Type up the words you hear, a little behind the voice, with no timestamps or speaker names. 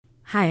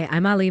Hi,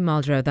 I'm Ali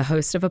Muldrow, the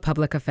host of A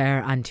Public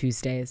Affair on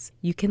Tuesdays.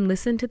 You can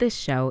listen to this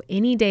show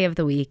any day of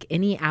the week,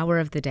 any hour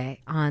of the day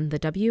on the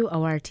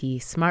WORT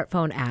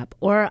smartphone app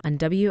or on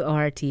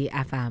WORTFM.org.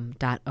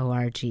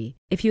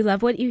 If you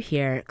love what you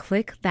hear,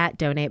 click that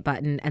donate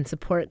button and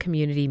support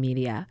community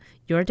media.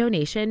 Your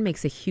donation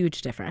makes a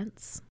huge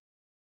difference.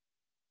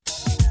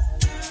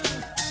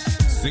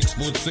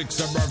 6'6"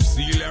 above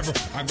sea level.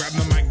 I grab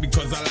the mic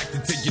because I like to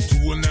take you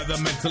to another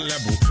mental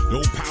level.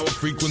 Low power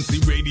frequency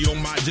radio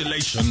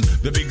modulation.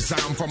 The big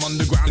sound from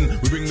underground.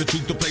 We bring the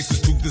truth to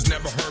places truth is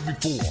never heard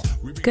before.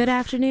 Good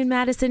afternoon,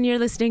 Madison. You're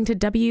listening to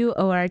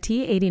WORT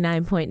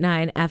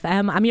 89.9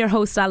 FM. I'm your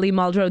host, Ali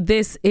Muldrow.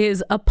 This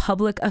is A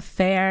Public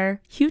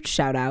Affair. Huge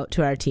shout out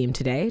to our team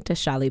today, to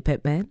Shali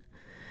Pittman,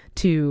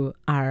 to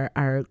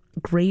our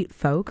great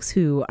folks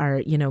who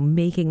are,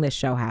 making this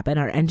show happen.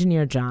 Our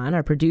engineer, John,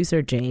 our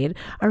producer, Jade,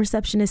 our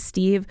receptionist,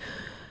 Steve.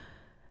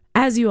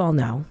 As you all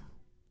know,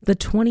 the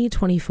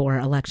 2024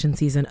 election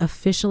season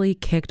officially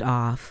kicked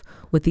off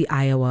with the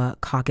Iowa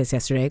caucus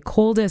yesterday,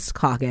 coldest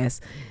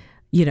caucus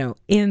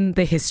in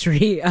the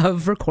history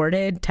of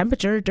recorded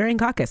temperature during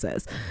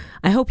caucuses.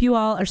 I hope you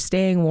all are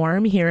staying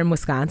warm here in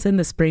Wisconsin.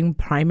 The spring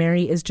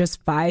primary is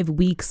just 5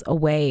 weeks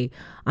away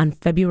on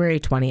February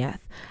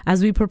 20th.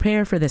 As we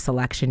prepare for this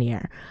election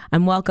year,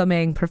 I'm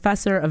welcoming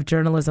Professor of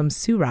Journalism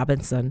Sue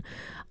Robinson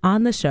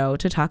on the show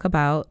to talk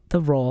about the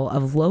role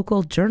of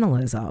local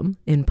journalism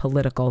in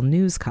political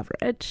news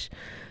coverage.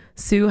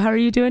 Sue, how are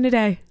you doing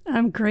today?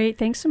 I'm great.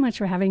 Thanks so much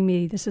for having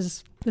me. This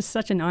is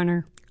such an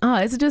honor. Oh,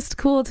 it's just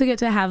cool to get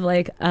to have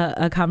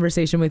a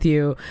conversation with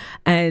you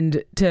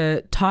and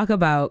to talk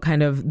about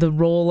kind of the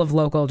role of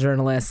local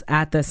journalists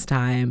at this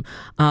time.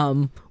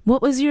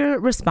 What was your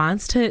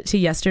response to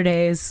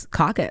yesterday's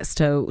caucus,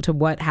 to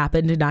what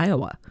happened in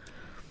Iowa?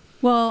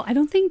 Well, I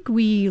don't think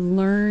we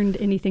learned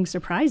anything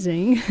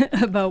surprising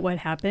about what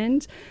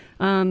happened.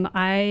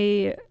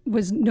 I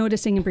was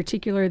noticing in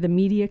particular the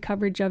media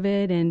coverage of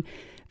it, and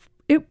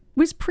it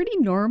was pretty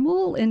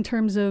normal in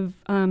terms of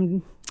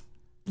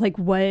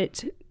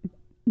what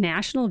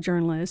national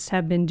journalists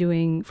have been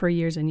doing for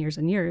years and years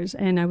and years.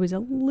 And I was a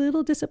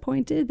little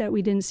disappointed that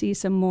we didn't see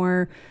some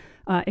more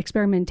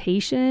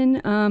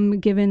experimentation,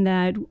 given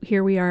that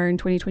here we are in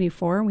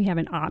 2024 and we have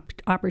an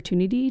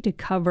opportunity to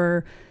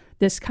cover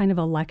this kind of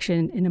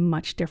election in a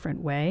much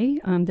different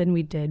way than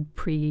we did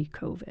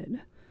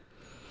pre-COVID.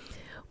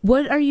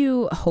 What are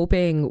you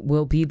hoping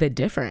will be the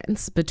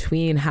difference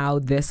between how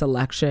this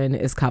election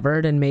is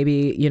covered and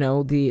maybe,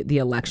 the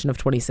election of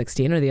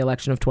 2016 or the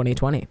election of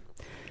 2020?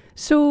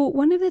 So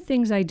one of the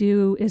things I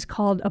do is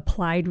called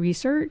applied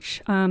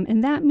research.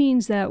 And that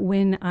means that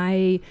when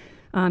I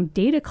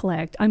data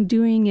collect, I'm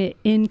doing it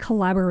in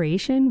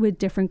collaboration with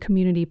different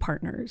community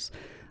partners.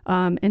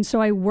 And so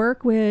I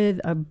work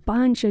with a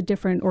bunch of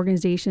different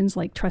organizations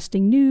like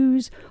Trusting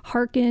News,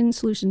 Hearken,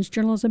 Solutions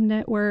Journalism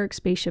Network,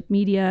 Spaceship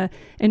Media.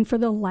 And for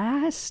the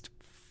last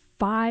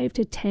 5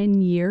 to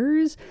 10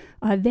 years,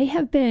 they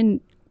have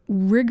been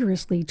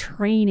rigorously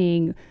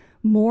training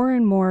more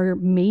and more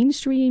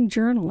mainstream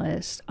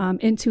journalists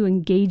into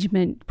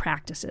engagement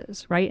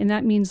practices, right? And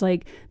that means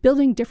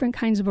building different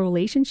kinds of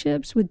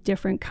relationships with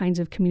different kinds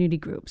of community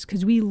groups.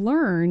 Because we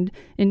learned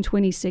in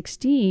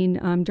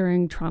 2016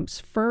 during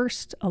Trump's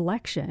first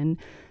election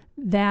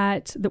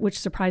which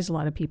surprised a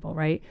lot of people,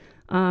 right?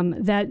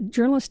 That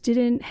journalists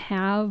didn't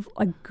have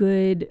a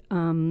good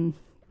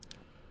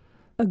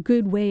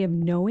way of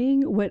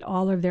knowing what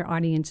all of their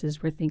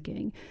audiences were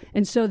thinking.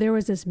 And so there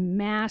was this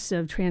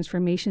massive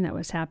transformation that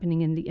was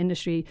happening in the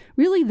industry,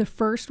 really the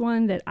first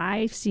one that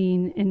I've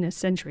seen in a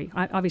century.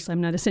 Obviously, I'm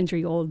not a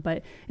century old,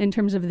 but in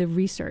terms of the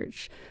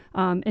research.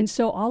 And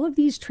so all of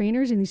these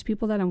trainers and these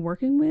people that I'm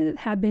working with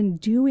have been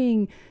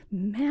doing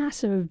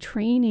massive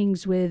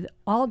trainings with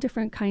all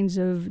different kinds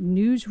of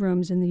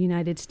newsrooms in the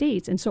United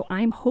States. And so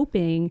I'm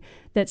hoping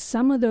that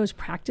some of those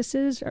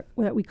practices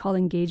that we call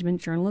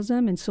engagement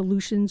journalism and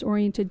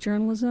solutions-oriented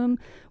journalism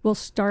will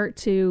start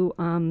to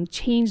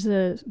change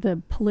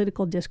the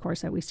political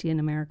discourse that we see in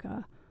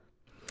America.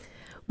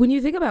 When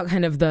you think about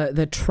kind of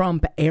the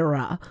Trump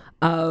era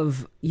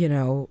of,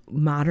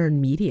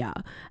 modern media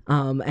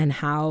and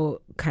how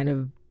kind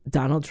of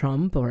Donald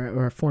Trump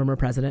or former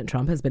President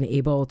Trump has been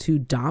able to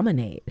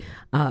dominate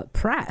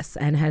press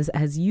and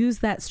has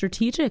used that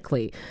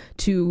strategically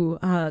to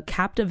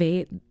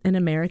captivate an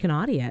American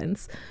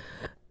audience.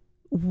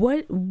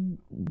 What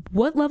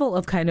level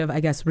of kind of, I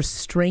guess,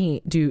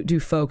 restraint do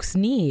folks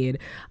need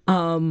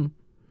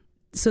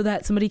so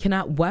that somebody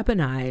cannot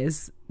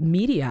weaponize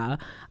media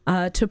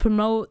to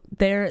promote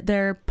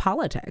their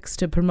politics,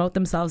 to promote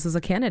themselves as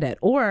a candidate?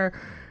 Or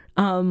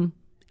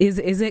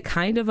is it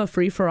kind of a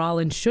free-for-all,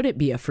 and should it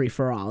be a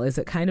free-for-all? Is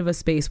it kind of a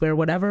space where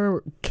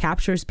whatever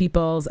captures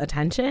people's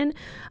attention,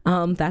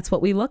 that's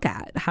what we look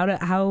at? How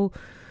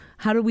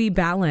do we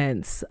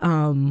balance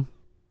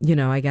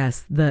I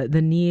guess the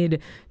need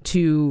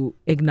to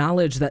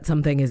acknowledge that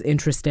something is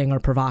interesting or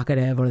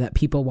provocative or that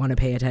people want to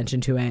pay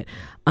attention to it,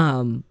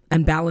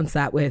 and balance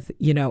that with,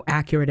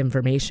 accurate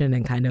information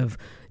and kind of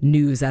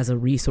news as a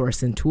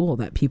resource and tool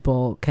that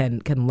people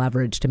can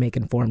leverage to make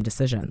informed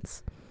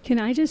decisions. Can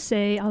I just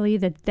say, Ali,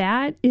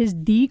 that is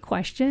the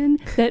question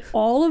that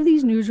all of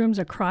these newsrooms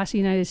across the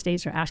United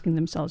States are asking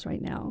themselves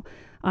right now.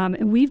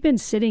 And we've been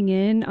sitting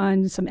in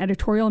on some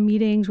editorial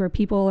meetings where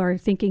people are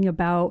thinking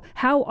about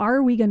how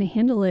are we going to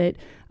handle it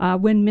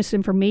when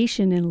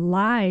misinformation and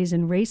lies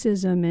and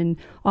racism and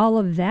all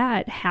of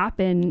that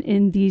happen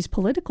in these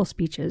political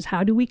speeches.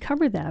 How do we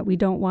cover that? We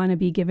don't want to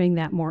be giving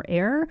that more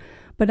air.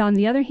 But on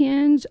the other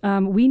hand,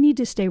 we need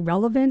to stay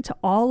relevant to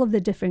all of the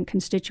different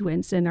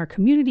constituents in our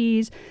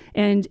communities.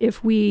 And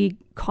if we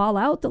call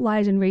out the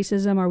lies and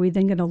racism, are we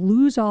then going to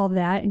lose all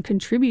that and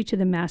contribute to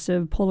the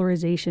massive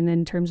polarization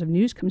in terms of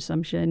news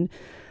consumption?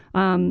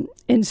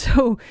 And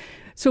so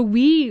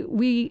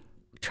we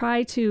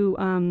try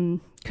to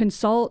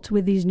consult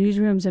with these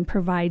newsrooms and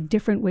provide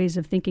different ways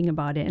of thinking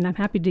about it. And I'm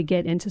happy to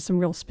get into some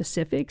real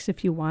specifics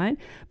if you want.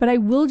 But I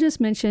will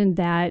just mention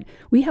that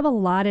we have a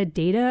lot of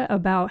data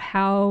about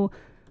how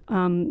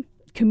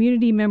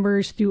community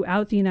members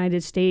throughout the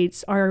United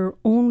States are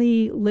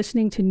only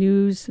listening to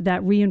news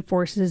that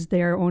reinforces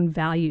their own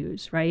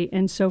values, right?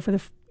 And so for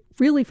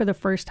the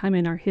first time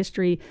in our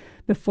history,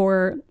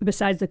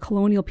 besides the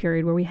colonial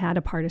period where we had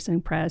a partisan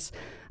press,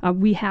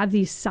 we have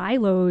these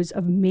silos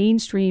of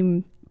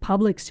mainstream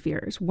public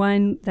spheres,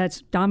 one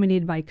that's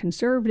dominated by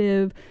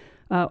conservative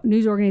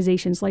news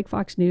organizations like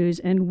Fox News,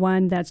 and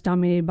one that's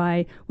dominated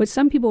by what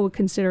some people would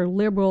consider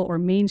liberal or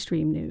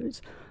mainstream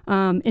news.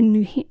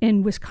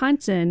 In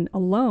Wisconsin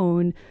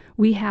alone,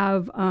 we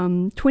have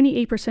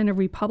 28% of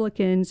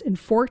Republicans and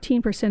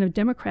 14% of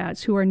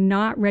Democrats who are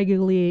not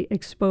regularly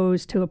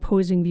exposed to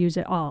opposing views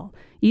at all,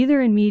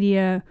 either in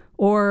media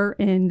or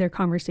in their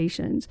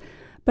conversations.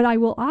 But I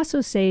will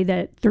also say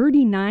that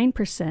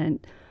 39%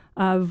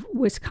 of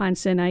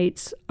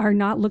Wisconsinites are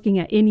not looking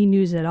at any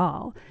news at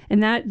all.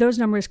 And those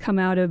numbers come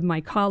out of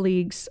my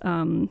colleagues,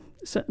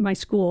 my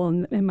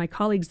school and my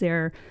colleagues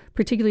there,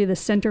 particularly the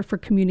Center for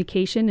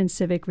Communication and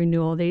Civic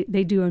Renewal.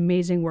 They do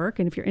amazing work.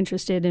 And if you're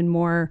interested in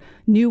more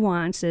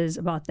nuances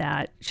about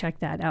that, check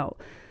that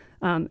out.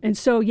 And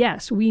so,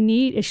 yes,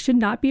 it should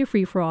not be a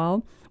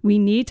free-for-all. We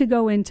need to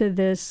go into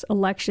this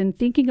election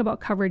thinking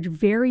about coverage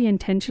very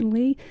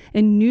intentionally,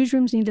 and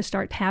newsrooms need to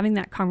start having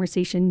that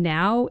conversation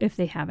now if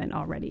they haven't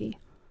already.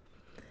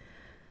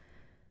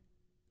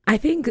 I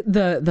think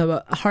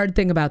the hard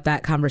thing about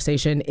that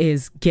conversation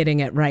is getting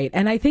it right.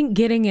 And I think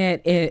getting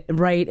it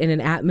right in an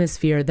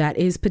atmosphere that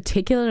is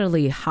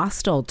particularly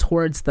hostile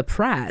towards the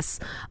press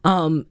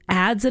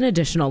adds an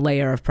additional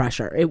layer of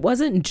pressure. It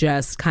wasn't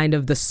just kind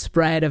of the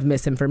spread of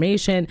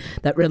misinformation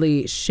that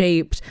really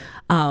shaped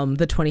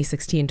the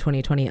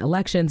 2016-2020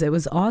 elections. It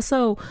was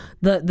also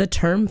the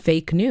term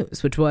fake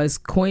news, which was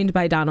coined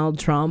by Donald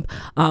Trump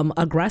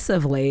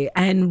aggressively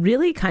and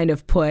really kind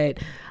of put,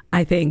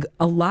 I think,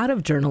 a lot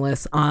of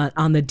journalists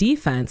on the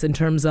defense in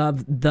terms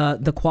of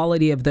the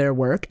quality of their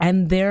work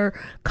and their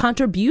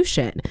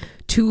contribution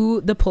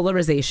to the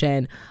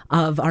polarization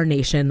of our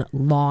nation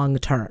long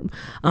term.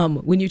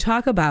 When you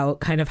talk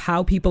about kind of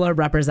how people are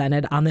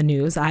represented on the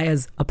news, I,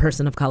 as a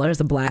person of color, as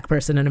a Black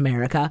person in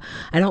America,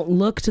 I don't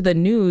look to the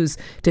news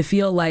to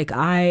feel like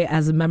I,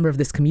 as a member of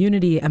this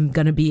community, am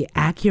going to be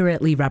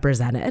accurately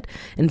represented.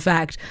 In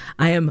fact,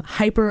 I am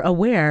hyper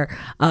aware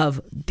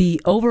of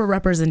the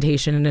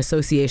overrepresentation and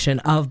association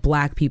of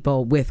Black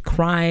people with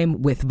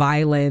crime, with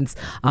violence,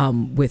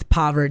 with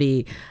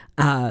poverty.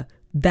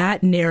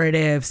 That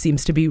narrative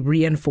seems to be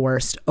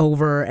reinforced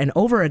over and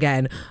over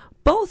again,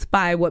 both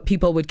by what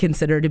people would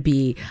consider to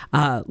be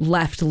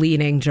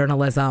left-leaning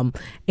journalism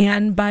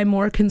and by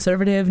more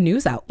conservative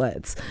news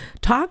outlets.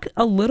 Talk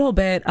a little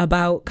bit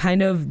about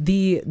kind of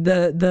the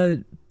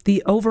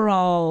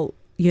overall,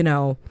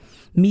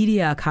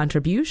 media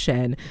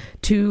contribution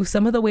to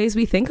some of the ways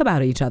we think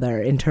about each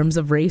other in terms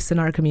of race in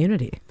our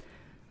community.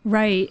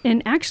 Right.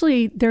 And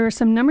actually, there are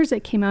some numbers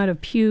that came out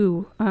of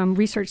Pew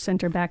Research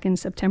Center back in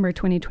September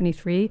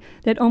 2023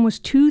 that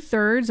almost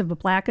 2/3 of the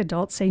Black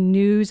adults say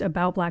news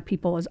about Black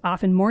people is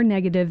often more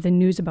negative than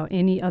news about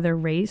any other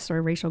race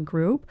or racial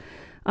group.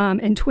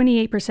 And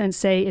 28%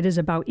 say it is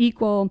about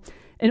equal,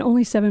 and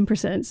only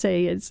 7%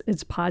 say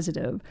it's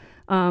positive.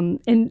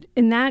 And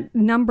that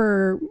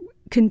number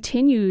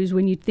continues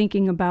when you're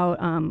thinking about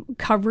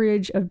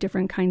coverage of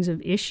different kinds of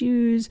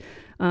issues.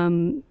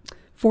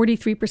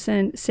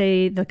 43%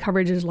 say the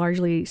coverage is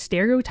largely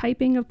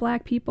stereotyping of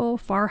Black people,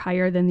 far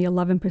higher than the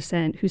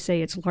 11% who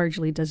say it's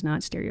largely does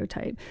not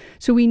stereotype.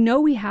 So we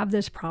know we have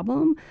this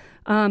problem,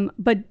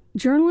 but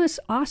journalists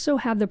also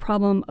have the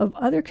problem of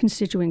other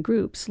constituent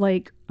groups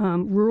like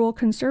rural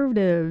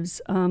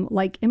conservatives,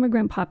 like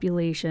immigrant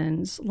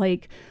populations,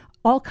 like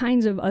all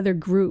kinds of other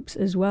groups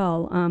as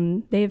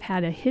well. They've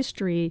had a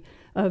history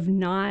of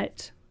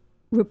not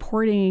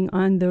reporting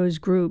on those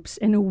groups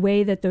in a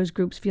way that those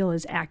groups feel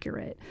is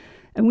accurate.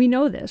 And we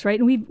know this, right?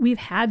 And we've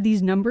had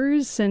these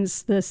numbers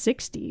since the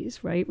 60s,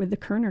 right, with the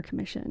Kerner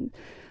Commission.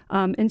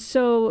 And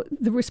so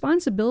the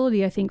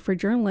responsibility, I think, for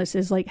journalists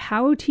is like,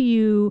 how do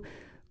you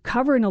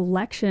cover an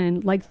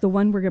election like the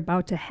one we're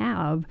about to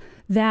have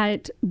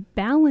that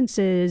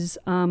balances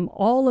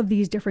all of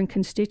these different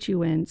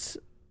constituents,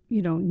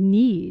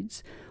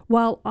 needs,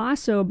 while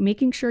also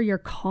making sure you're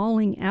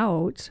calling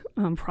out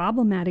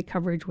problematic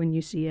coverage when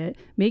you see it,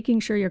 making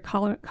sure you're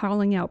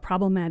calling out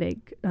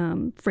problematic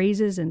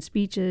phrases and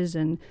speeches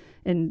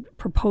and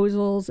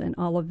proposals and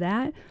all of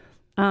that.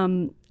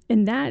 And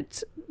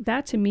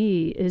that to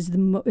me is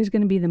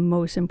going to be the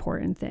most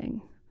important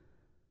thing.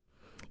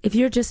 If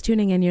you're just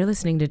tuning in, you're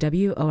listening to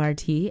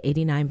WORT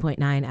 89.9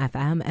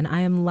 FM, and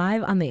I am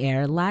live on the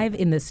air, live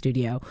in the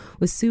studio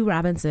with Sue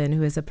Robinson,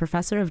 who is a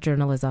professor of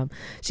journalism.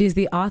 She is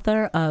the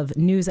author of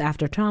News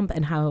After Trump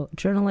and How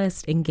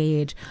Journalists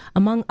Engage,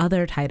 among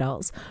other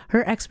titles.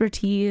 Her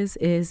expertise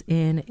is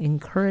in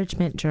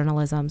encouragement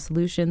journalism,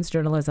 solutions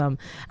journalism,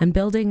 and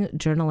building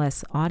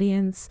journalists'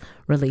 audience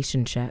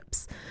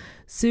relationships.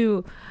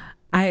 Sue,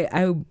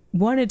 I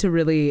wanted to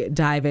really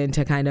dive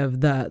into kind of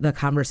the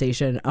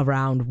conversation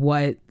around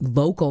what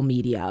local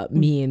media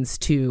means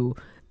to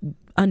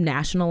a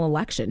national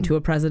election, to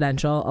a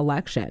presidential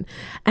election.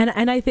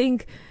 And I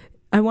think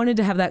I wanted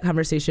to have that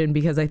conversation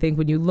because I think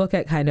when you look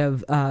at kind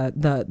of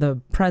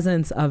the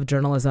presence of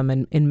journalism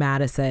in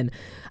Madison,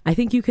 I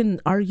think you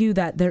can argue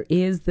that there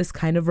is this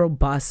kind of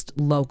robust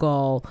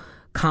local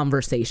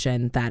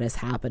conversation that is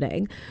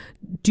happening.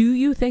 Do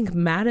you think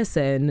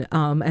Madison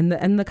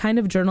and the kind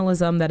of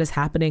journalism that is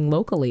happening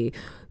locally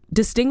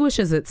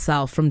distinguishes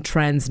itself from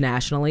trends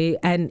nationally?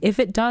 And if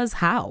it does,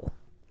 how?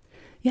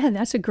 Yeah,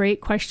 that's a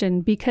great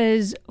question,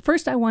 because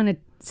first I want to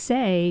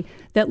say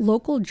that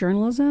local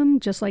journalism,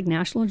 just like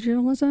national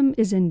journalism,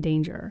 is in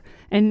danger.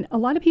 And a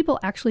lot of people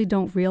actually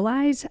don't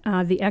realize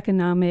the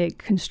economic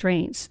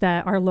constraints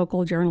that our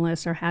local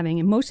journalists are having.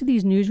 And most of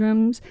these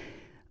newsrooms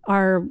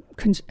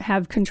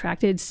have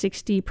contracted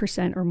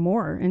 60% or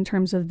more in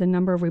terms of the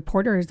number of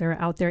reporters that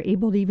are out there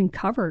able to even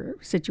cover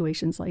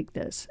situations like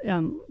this,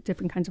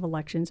 different kinds of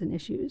elections and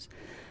issues.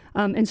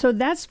 And so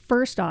that's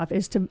first off,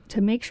 is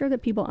to make sure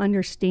that people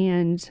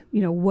understand,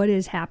 what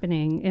is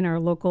happening in our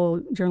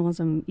local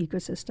journalism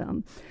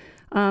ecosystem.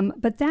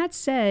 But that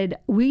said,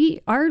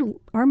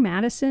 our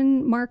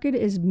Madison market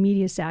is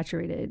media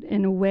saturated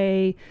in a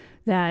way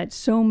that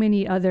so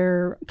many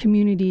other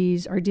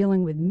communities are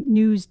dealing with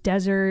news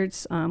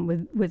deserts,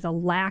 with a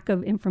lack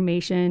of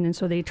information. And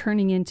so they're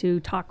turning into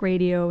talk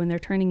radio, and they're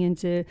turning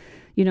into,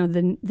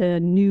 the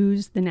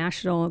news, the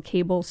national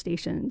cable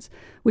stations,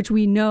 which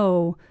we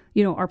know,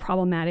 are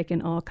problematic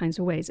in all kinds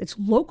of ways. It's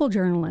local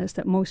journalists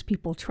that most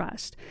people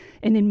trust.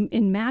 And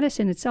in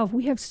Madison itself,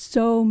 we have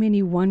so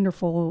many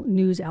wonderful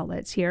news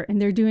outlets here,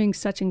 and they're doing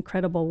such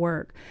incredible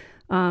work.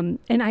 And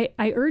I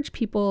urge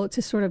people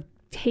to sort of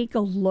take a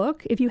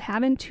look. If you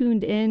haven't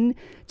tuned in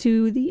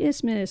to the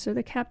Isthmus or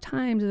the Cap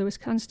Times or the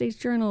Wisconsin State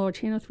Journal or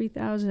Channel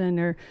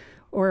 3000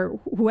 or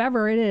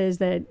whoever it is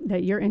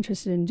that you're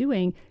interested in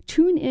doing,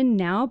 tune in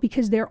now,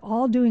 because they're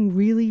all doing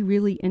really,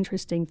 really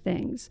interesting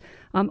things.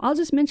 I'll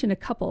just mention a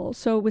couple.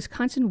 So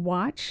Wisconsin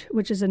Watch,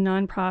 which is a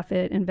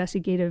nonprofit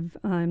investigative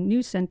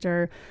news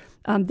center,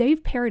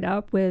 they've paired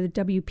up with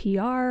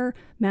WPR,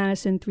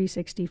 Madison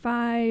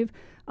 365,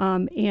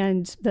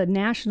 and the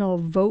National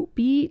Vote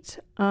Beat,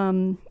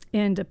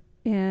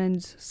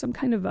 and some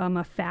kind of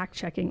a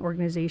fact-checking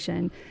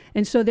organization.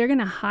 And so they're going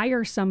to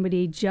hire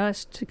somebody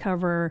just to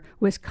cover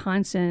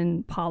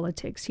Wisconsin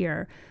politics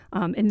here.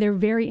 And they're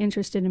very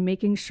interested in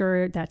making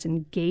sure that's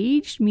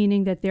engaged,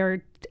 meaning that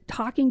they're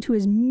talking to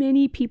as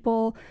many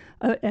people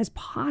as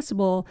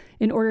possible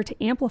in order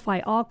to amplify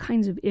all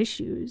kinds of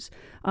issues,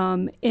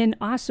 and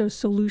also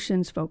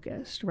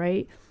solutions-focused,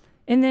 right?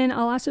 And then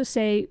I'll also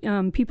say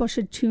people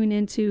should tune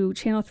into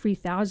Channel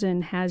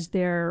 3000 has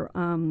their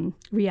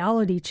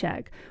reality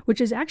check, which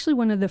is actually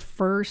one of the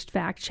first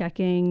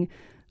fact-checking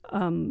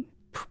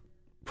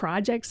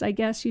projects, I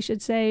guess you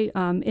should say,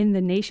 in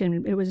the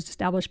nation. It was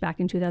established back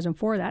in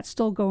 2004. That's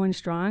still going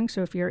strong.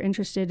 So if you're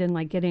interested in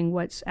getting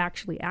what's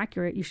actually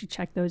accurate, you should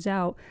check those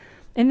out.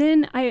 And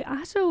then I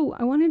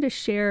wanted to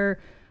share,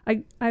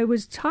 I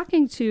was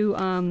talking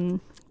to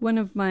one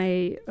of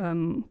my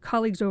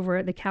colleagues over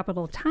at the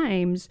Capital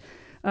Times,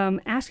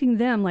 asking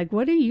them,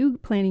 what are you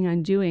planning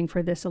on doing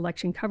for this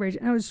election coverage?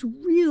 And I was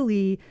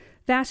really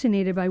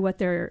fascinated by what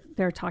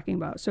they're talking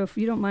about. So if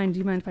you don't mind, do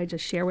you mind if I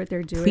just share what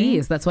they're doing?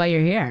 Please, that's why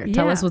you're here.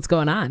 Tell us what's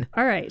going on.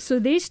 All right. So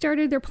they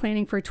started their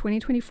planning for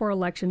 2024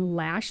 election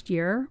last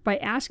year by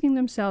asking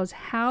themselves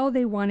how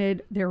they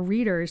wanted their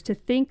readers to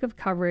think of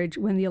coverage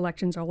when the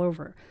election's all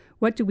over.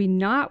 What do we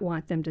not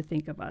want them to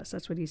think of us?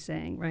 That's what he's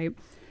saying, right?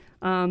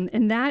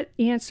 And that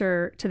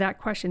answer to that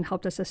question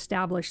helped us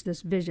establish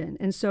this vision.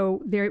 And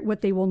so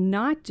what they will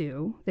not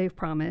do, they've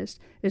promised,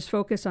 is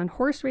focus on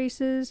horse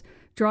races,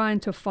 draw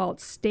into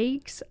false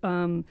stakes,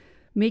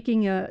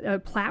 making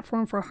a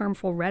platform for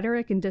harmful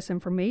rhetoric and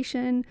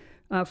disinformation,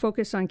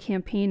 focus on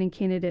campaign and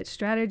candidate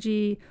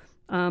strategy,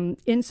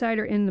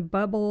 insider in the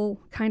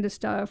bubble kind of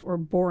stuff, or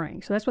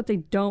boring. So that's what they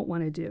don't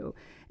want to do.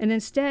 And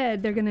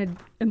instead, they're going to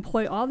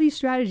employ all these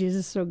strategies.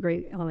 This is so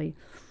great, Ollie.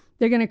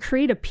 They're going to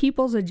create a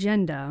people's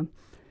agenda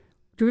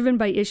driven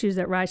by issues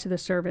that rise to the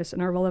surface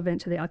and are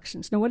relevant to the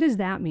elections. Now, what does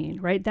that mean,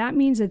 right? That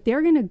means that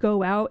they're going to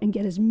go out and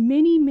get as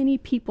many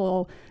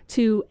people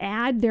to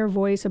add their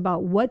voice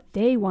about what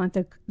they want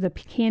the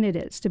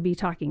candidates to be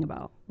talking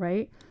about,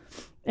 right?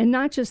 And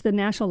not just the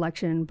national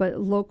election, but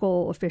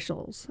local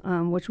officials,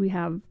 which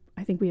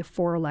I think we have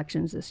 4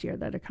 elections this year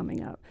that are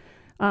coming up.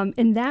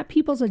 And that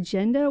people's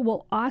agenda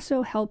will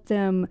also help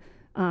them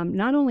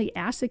not only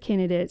ask the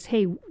candidates,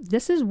 hey,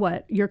 this is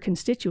what your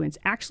constituents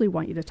actually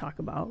want you to talk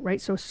about, right?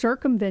 So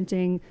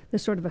circumventing the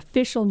sort of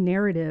official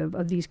narrative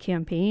of these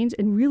campaigns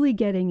and really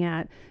getting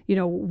at,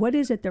 what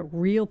is it that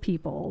real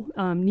people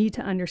need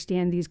to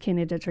understand these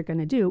candidates are going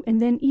to do. And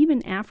then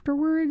even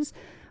afterwards,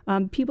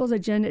 people's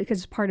agenda, because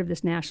it's part of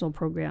this national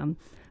program.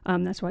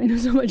 That's why I know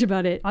so much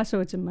about it.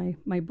 Also, it's in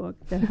my book,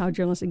 How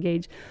Journalists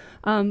Engage.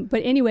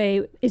 But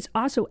anyway, it's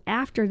also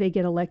after they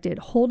get elected,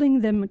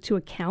 holding them to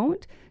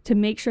account to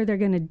make sure they're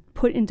going to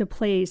put into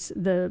place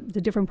the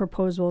different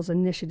proposals,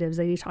 initiatives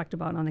that he talked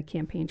about on the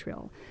campaign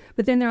trail.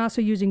 But then they're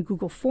also using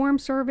Google Form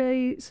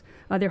surveys.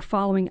 They're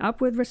following up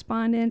with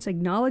respondents,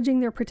 acknowledging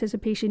their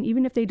participation.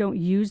 Even if they don't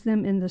use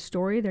them in the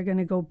story, they're going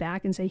to go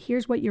back and say,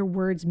 here's what your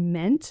words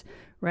meant,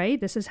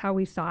 right? This is how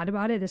we thought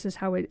about it. This is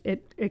how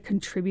it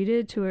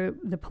contributed to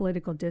the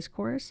political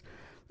discourse.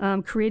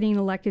 Creating an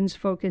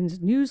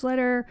elections-focused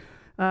newsletter,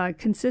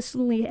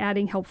 consistently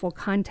adding helpful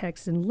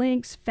context and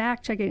links,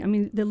 fact-checking. I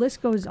mean, the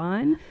list goes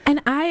on.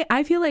 And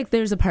I feel like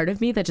there's a part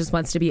of me that just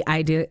wants to be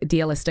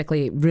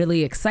idealistically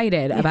really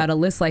excited about a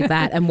list like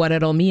that and what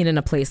it'll mean in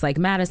a place like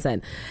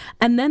Madison.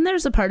 And then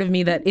there's a part of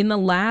me that in the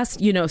last,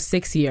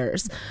 6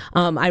 years,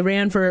 I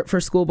ran for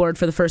school board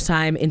for the first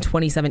time in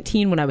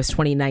 2017 when I was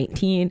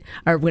 29.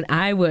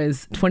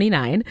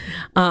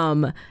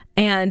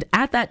 And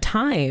at that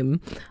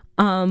time,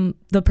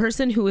 the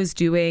person who was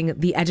doing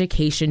the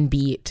education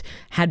beat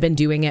had been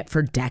doing it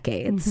for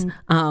decades.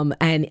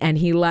 And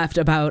he left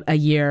about a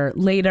year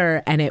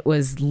later, and it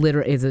was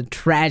literally a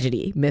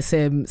tragedy. Miss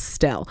him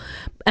still.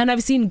 And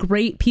I've seen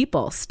great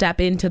people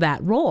step into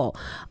that role,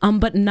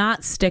 but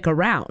not stick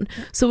around.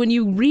 So when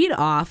you read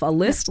off a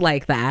list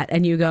like that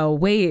and you go,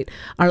 wait,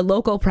 our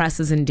local press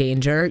is in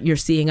danger. You're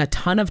seeing a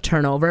ton of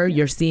turnover.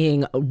 You're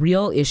seeing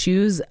real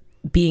issues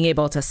being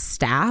able to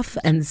staff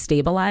and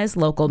stabilize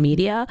local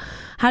media.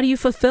 How do you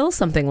fulfill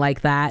something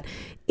like that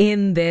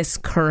in this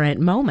current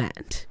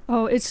moment?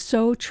 Oh, it's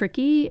so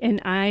tricky.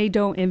 And I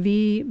don't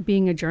envy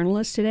being a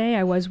journalist today.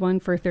 I was one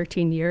for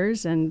 13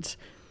 years and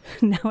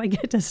now I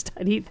get to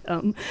study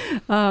them.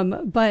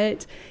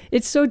 But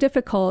it's so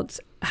difficult.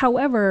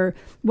 However,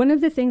 one of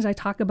the things I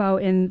talk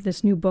about in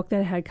this new book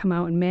that had come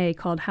out in May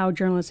called How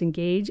Journalists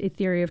Engage, A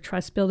Theory of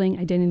Trust Building,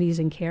 Identities,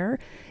 and Care,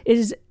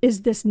 is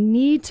this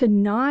need to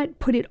not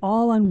put it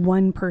all on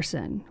one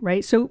person,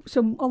 right? So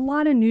a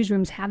lot of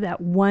newsrooms have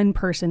that one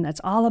person that's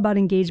all about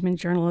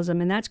engagement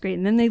journalism, and that's great.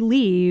 And then they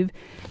leave,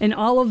 and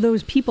all of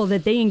those people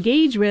that they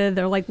engage with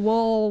are like,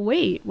 well,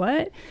 wait,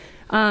 what?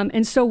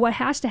 And so what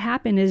has to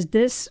happen is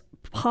this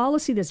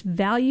policy, this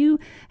value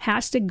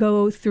has to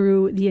go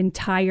through the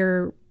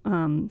entire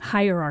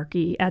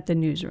hierarchy at the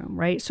newsroom,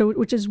 right? So,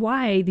 which is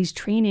why these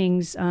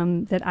trainings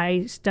that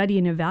I study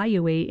and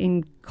evaluate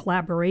in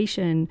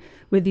collaboration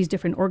with these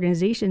different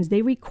organizations,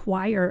 they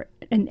require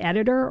an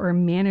editor or a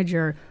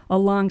manager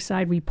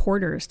alongside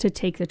reporters to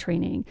take the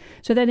training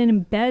so that it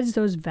embeds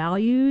those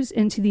values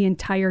into the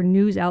entire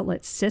news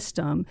outlet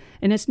system.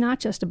 And it's not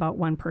just about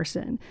one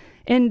person.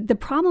 And the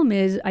problem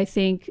is, I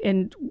think,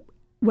 and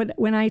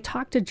when I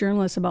talk to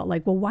journalists about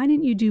like, well, why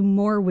didn't you do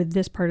more with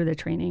this part of the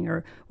training,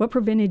 or what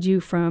prevented you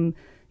from,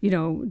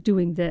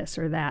 doing this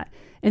or that?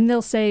 And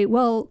they'll say,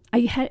 well,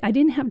 I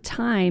didn't have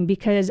time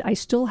because I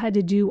still had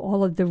to do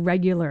all of the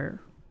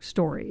regular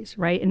stories,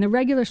 right? And the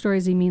regular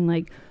stories, I mean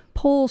like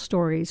poll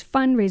stories,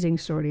 fundraising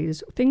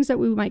stories, things that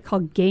we might call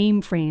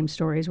game frame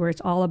stories, where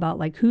it's all about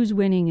like who's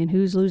winning and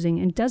who's losing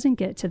and doesn't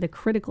get to the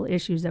critical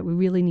issues that we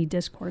really need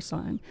discourse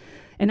on.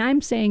 And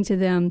I'm saying to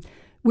them,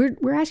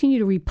 we're asking you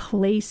to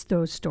replace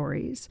those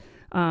stories.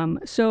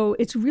 So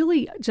it's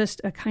really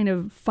just a kind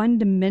of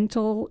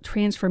fundamental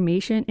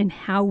transformation in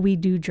how we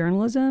do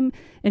journalism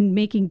and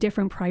making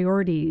different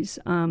priorities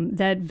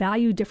that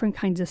value different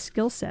kinds of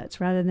skill sets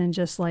rather than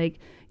just like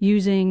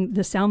using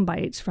the sound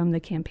bites from the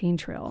campaign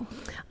trail.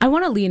 I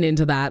want to lean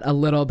into that a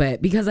little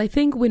bit because I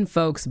think when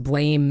folks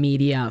blame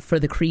media for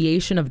the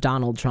creation of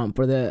Donald Trump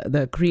or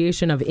the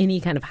creation of any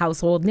kind of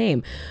household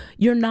name,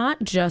 you're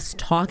not just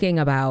talking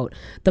about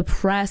the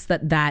press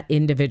that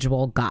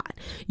individual got.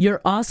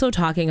 You're also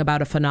talking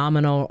about a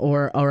phenomenon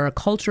or a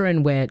culture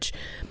in which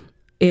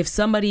if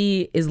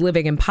somebody is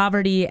living in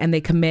poverty and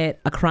they commit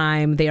a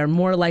crime, they are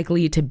more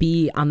likely to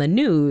be on the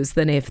news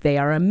than if they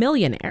are a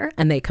millionaire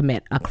and they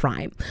commit a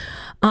crime.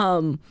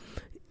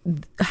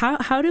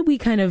 How do we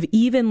kind of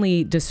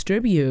evenly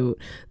distribute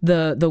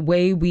the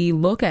way we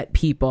look at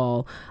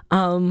people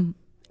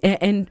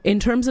and in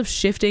terms of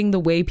shifting the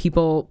way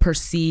people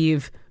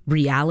perceive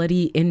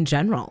reality in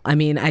general. I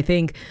mean, I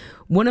think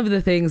one of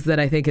the things that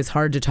I think is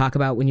hard to talk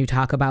about when you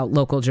talk about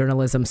local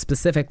journalism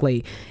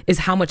specifically is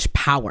how much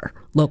power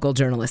local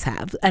journalists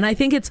have. And I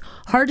think it's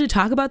hard to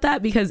talk about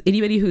that because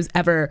anybody who's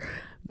ever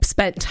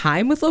spent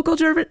time with local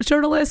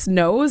journalists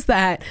knows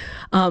that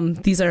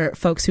these are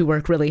folks who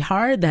work really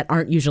hard, that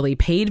aren't usually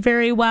paid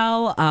very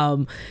well,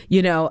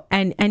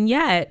 and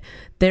yet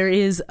there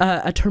is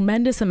a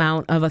tremendous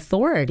amount of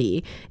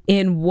authority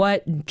in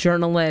what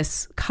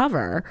journalists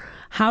cover.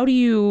 How do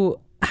you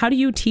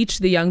teach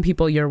the young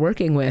people you're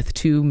working with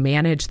to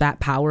manage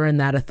that power and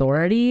that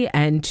authority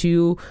and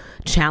to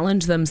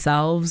challenge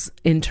themselves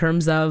in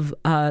terms of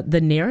the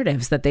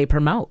narratives that they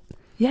promote?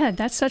 Yeah,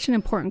 that's such an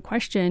important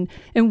question.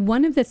 And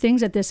one of the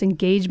things that this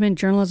engagement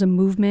journalism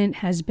movement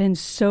has been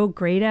so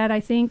great at,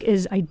 I think,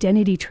 is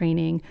identity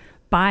training,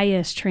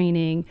 bias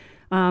training,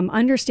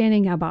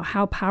 understanding about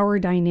how power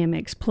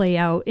dynamics play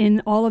out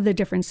in all of the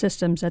different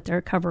systems that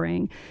they're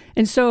covering.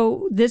 And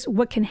so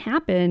what can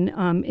happen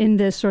in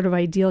this sort of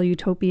ideal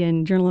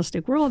utopian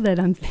journalistic world that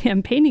I'm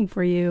painting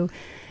for you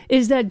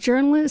is that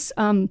journalists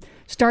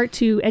start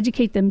to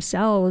educate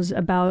themselves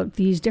about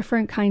these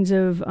different kinds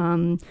of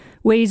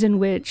ways in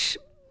which,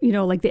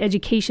 like the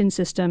education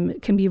system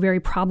can be very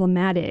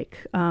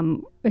problematic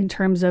in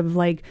terms of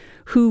like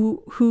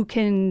who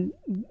can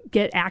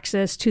get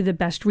access to the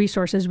best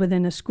resources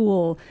within a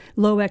school,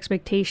 low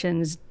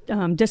expectations,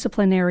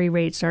 disciplinary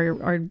rates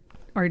have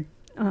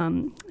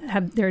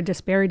their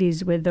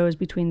disparities with those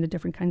between the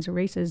different kinds of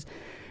races.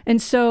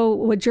 And so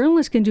what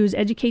journalists can do is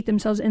educate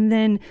themselves and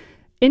then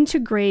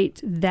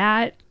integrate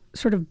that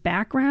sort of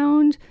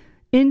background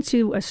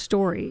into a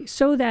story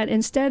so that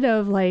instead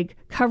of like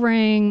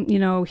covering,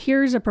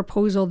 here's a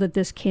proposal that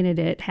this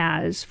candidate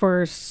has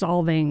for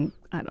solving,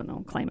 I don't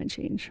know, climate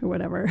change or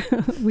whatever,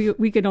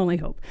 we could only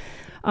hope.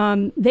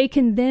 They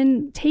can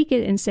then take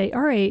it and say,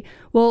 all right,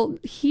 well,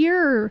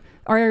 here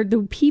are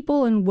the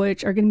people in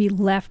which are going to be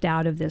left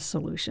out of this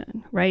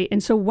solution, right?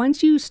 And so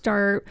once you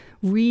start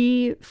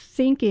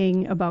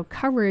rethinking about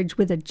coverage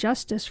with a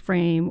justice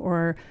frame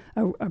or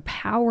a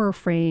power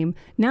frame,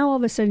 now all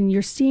of a sudden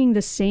you're seeing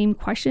the same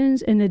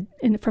questions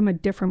from a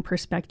different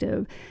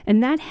perspective.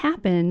 And that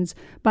happens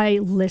by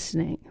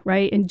listening,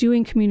 right? And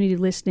doing community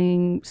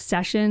listening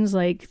sessions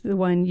like the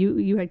one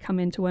you had come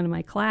into one of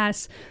my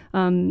class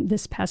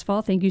this past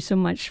fall. Thank you so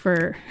much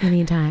for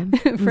anytime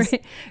for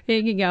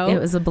hanging out. It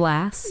was a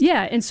blast.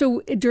 Yeah. And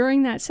so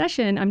during that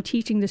session, I'm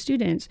teaching the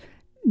students,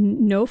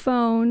 no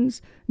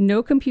phones,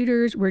 no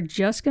computers. We're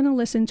just going to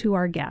listen to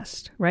our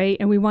guest, right?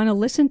 And we want to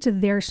listen to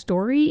their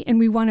story and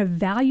we want to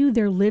value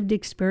their lived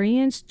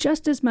experience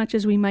just as much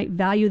as we might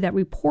value that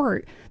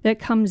report that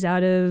comes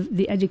out of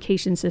the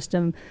education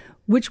system,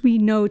 which we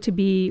know to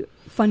be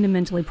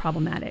fundamentally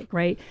problematic,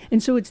 right?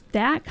 And so it's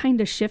that kind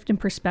of shift in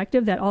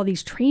perspective that all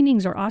these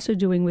trainings are also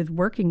doing with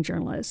working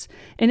journalists.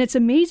 And it's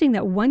amazing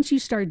that once you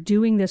start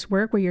doing this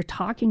work where you're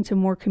talking to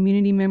more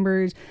community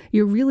members,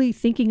 you're really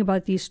thinking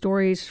about these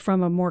stories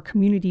from a more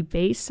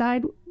community-based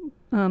side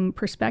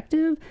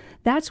perspective,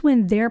 that's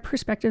when their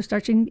perspective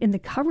starts changing and the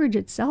coverage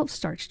itself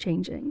starts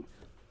changing.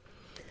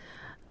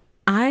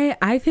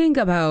 I think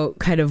about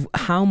kind of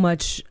how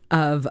much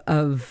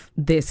of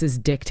this is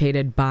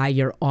dictated by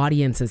your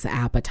audience's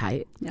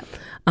appetite. Yep.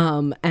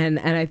 And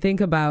I think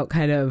about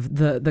kind of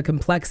the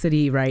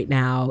complexity right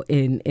now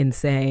in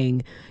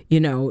saying,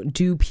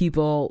 do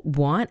people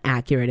want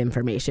accurate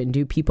information?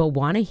 Do people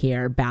want to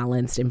hear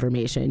balanced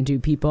information? Do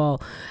people,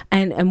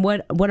 and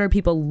what are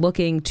people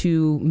looking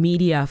to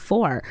media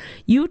for?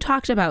 You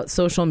talked about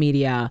social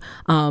media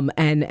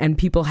and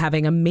people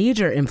having a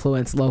major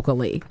influence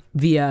locally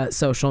via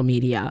social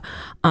media.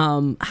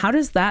 How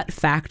does that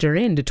factor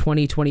into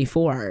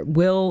 2024?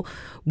 Will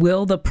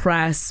the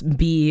press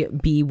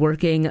be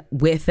working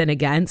with and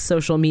against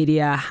social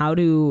media? How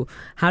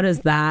does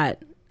that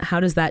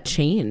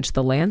change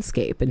the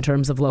landscape in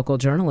terms of local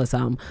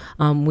journalism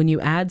when you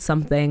add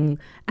something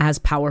as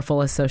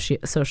powerful as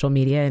social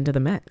media into the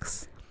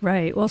mix?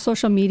 Right. Well,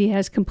 social media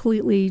has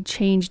completely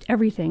changed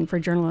everything for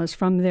journalists,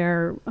 from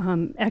their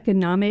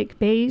economic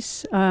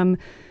base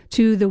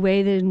to the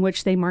way that in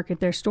which they market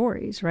their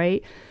stories,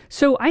 right?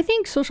 So I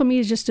think social media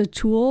is just a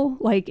tool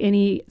like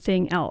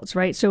anything else,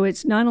 right? So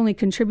it's not only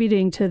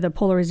contributing to the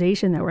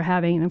polarization that we're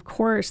having, and of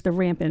course the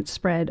rampant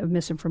spread of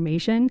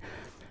misinformation,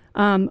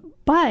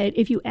 but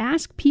if you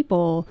ask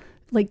people,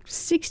 like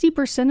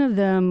 60% of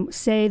them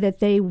say that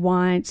they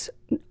want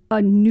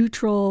a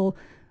neutral,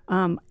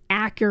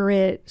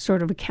 accurate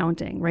sort of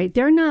accounting, right?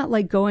 They're not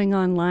like going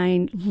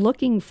online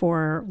looking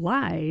for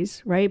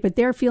lies, right? But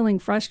they're feeling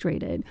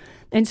frustrated.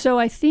 And so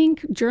I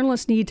think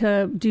journalists need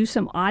to do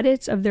some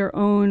audits of their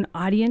own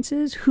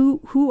audiences.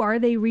 Who are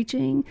they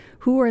reaching?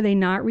 Who are they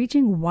not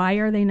reaching? Why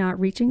are they not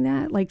reaching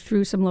that? Like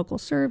through some local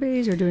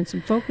surveys or doing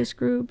some focus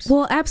groups?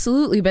 Well,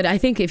 absolutely. But I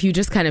think if you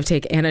just kind of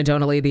take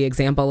anecdotally the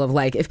example of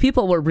like, if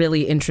people were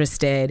really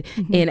interested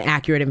in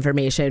accurate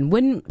information,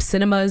 wouldn't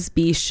cinemas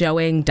be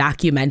showing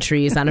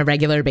documentaries on a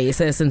regular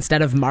basis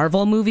instead of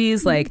Marvel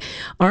movies? Like,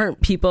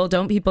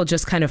 don't people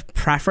just kind of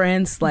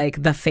preference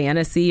like the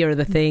fantasy or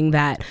the thing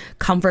that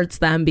comforts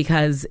them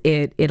because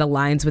it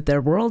aligns with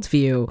their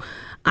worldview?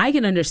 I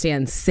can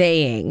understand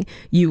saying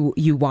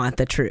you want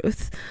the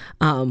truth,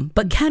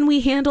 but can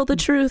we handle the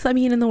truth? I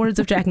mean, in the words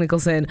of Jack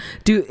Nicholson,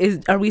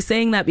 are we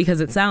saying that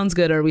because it sounds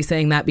good, or are we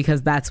saying that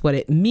because that's what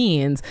it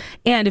means?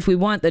 And if we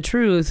want the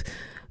truth,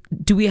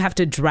 do we have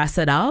to dress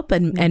it up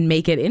and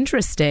make it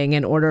interesting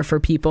in order for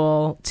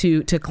people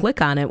to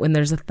click on it when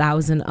there's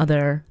 1,000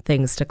 other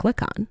things to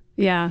click on?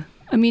 Yeah.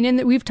 I mean,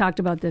 and we've talked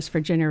about this for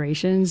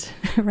generations,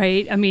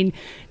 right? I mean,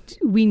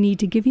 we need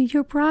to give you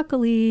your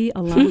broccoli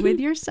along with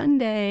your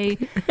sundae,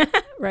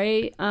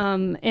 right?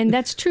 And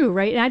that's true,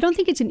 right? And I don't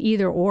think it's an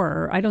either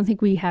or. I don't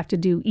think we have to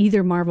do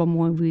either Marvel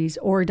movies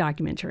or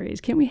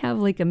documentaries. Can't we have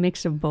like a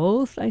mix of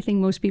both? I think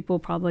most people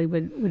probably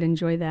would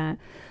enjoy that.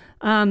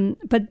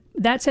 But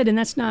that said, and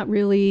that's not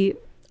really,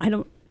 I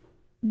don't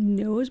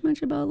know as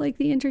much about like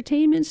the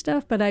entertainment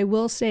stuff, but I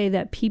will say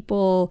that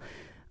people,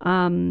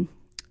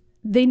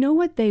 they know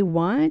what they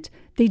want.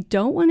 They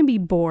don't want to be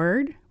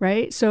bored,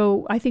 right?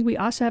 So I think we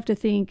also have to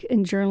think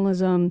in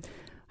journalism,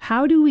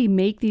 how do we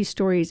make these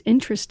stories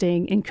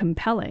interesting and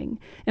compelling?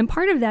 And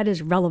part of that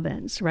is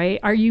relevance, right?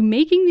 Are you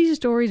making these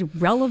stories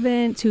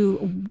relevant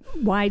to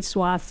wide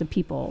swaths of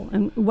people?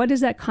 And what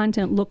does that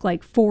content look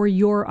like for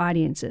your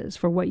audiences,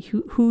 for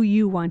who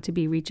you want to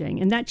be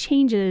reaching? And that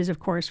changes, of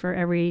course, for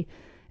every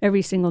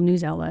single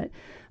news outlet.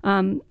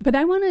 But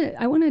I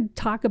want to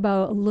talk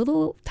about a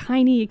little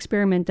tiny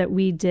experiment that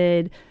we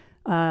did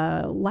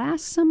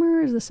last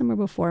summer, or the summer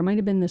before. It might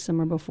have been the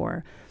summer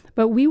before.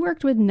 But we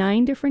worked with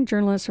 9 different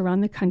journalists around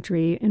the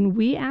country, and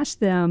we asked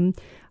them,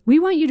 we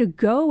want you to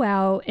go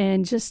out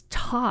and just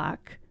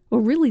talk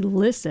or really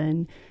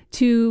listen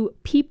to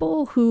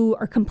people who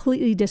are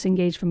completely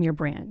disengaged from your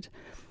brand.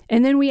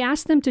 And then we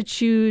asked them to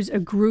choose a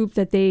group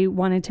that they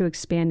wanted to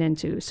expand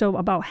into. So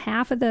about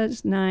half of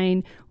those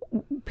 9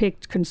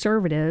 picked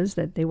conservatives,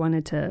 that they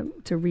wanted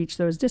to reach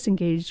those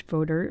disengaged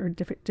voter or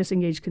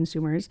disengaged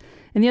consumers.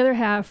 And the other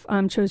half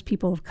chose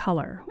people of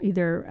color,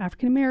 either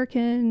African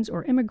Americans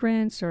or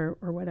immigrants or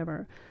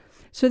whatever.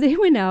 So they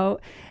went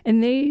out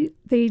and they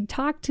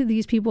talked to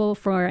these people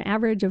for an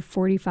average of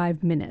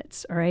 45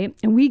 minutes, all right?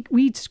 And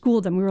we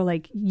schooled them. We were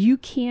like, you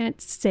can't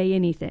say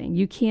anything.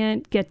 You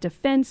can't get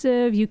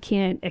defensive. You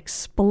can't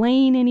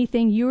explain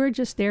anything. You are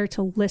just there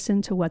to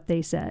listen to what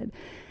they said.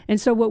 And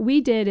so what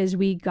we did is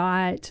we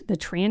got the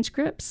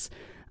transcripts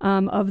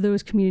of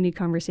those community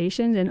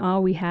conversations, and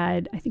all we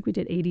had, I think we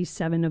did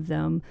 87 of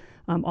them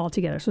all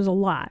together. So it was a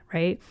lot,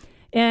 right?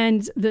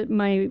 And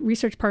my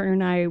research partner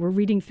and I were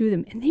reading through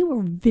them, and they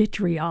were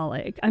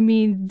vitriolic. I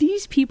mean,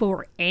 these people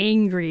were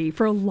angry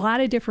for a lot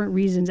of different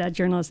reasons at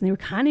journalists, and they were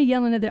kind of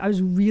yelling at them. I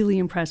was really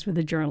impressed with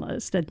the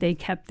journalists, that they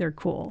kept their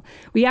cool.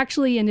 We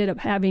actually ended up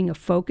having a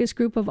focus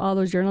group of all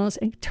those journalists,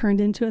 and it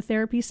turned into a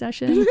therapy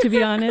session, to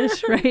be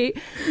honest, right?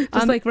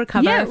 Just like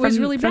recover it was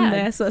really from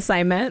bad. this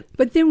assignment.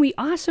 But then we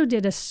also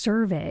did a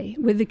survey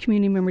with the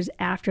community members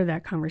after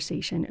that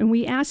conversation, and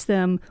we asked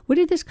them, what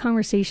did this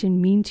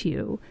conversation mean to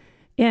you?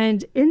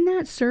 And in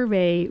that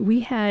survey,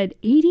 we had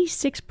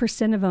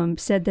 86% of them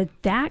said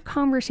that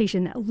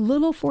conversation, that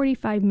little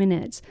 45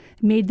 minutes,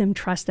 made them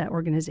trust that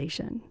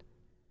organization.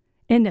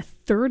 And a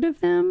third of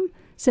them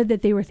said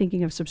that they were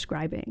thinking of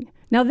subscribing.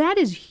 Now that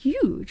is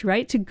huge,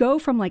 right? To go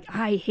from like,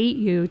 I hate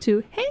you,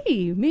 to,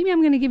 hey, maybe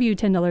I'm going to give you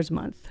 $10 a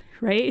month,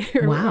 right?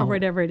 Or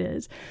whatever it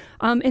is.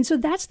 And so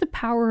that's the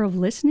power of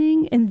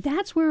listening. And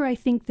that's where I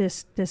think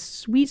this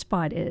sweet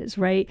spot is,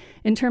 right?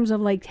 In terms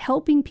of like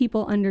helping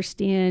people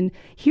understand,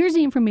 here's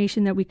the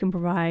information that we can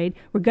provide.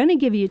 We're going to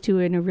give it to you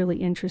in a really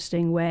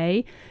interesting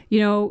way.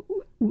 You know,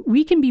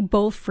 we can be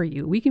both for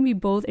you. We can be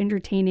both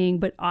entertaining,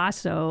 but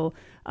also,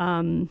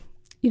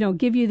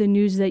 give you the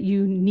news that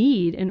you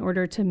need in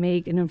order to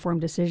make an informed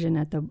decision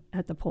at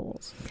the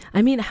polls.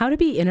 I mean, how to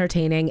be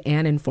entertaining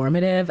and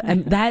informative,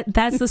 and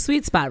that's the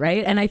sweet spot,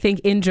 right? And I think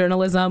in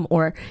journalism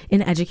or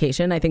in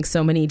education, I think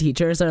so many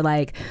teachers are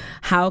like,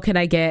 how can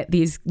I get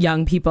these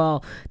young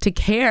people to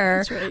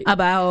care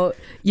about,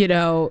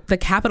 the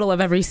capital of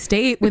every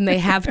state when they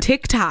have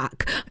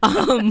TikTok?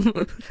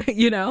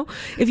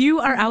 If you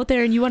are out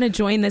there and you want to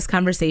join this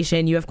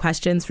conversation, you have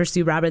questions for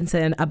Sue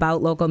Robinson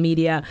about local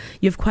media,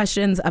 you have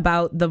questions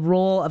about the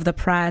role of the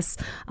press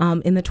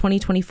in the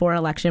 2024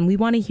 election, we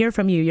want to hear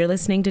from you. You're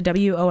listening to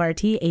WORT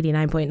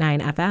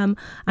 89.9 FM.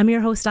 I'm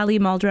your host, Ali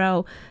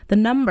Muldrow. The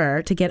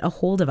number to get a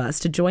hold of us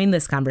to join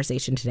this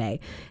conversation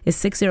today is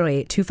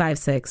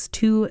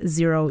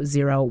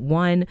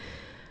 608-256-2001.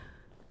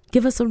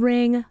 Give us a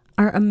ring.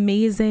 our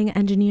amazing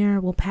engineer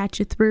will patch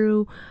you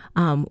through.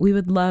 We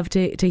would love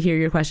to hear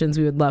your questions.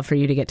 We would love for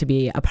you to get to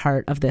be a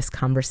part of this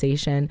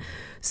conversation.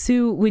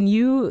 Sue, when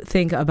you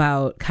think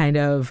about kind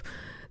of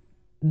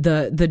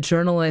the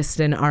journalists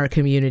in our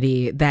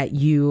community that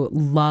you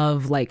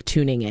love like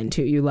tuning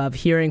into, you love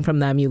hearing from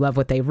them, you love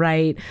what they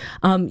write,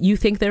 you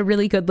think they're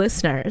really good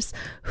listeners.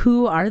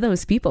 Who are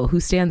those people? Who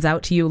stands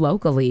out to you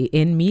locally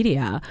in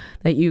media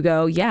that you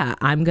go, yeah,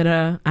 I'm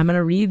gonna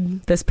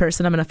read this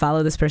person, I'm gonna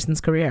follow this person's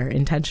career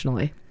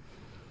intentionally?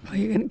 Oh,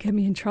 you're going to get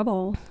me in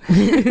trouble.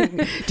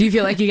 Do you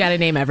feel like you got to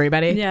name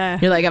everybody? Yeah.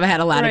 You're like, I've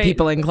had a lot of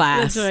people in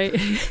class. That's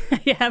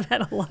right. Yeah, I've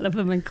had a lot of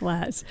them in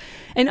class.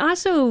 And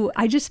also,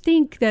 I just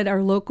think that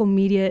our local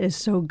media is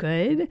so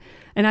good.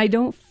 And I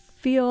don't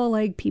feel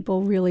like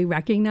people really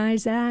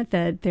recognize that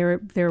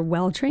they're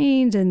well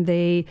trained and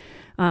they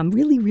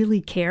really, really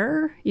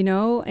care, you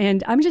know?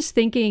 And I'm just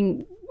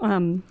thinking...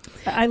 Do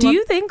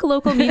you think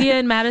local media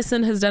in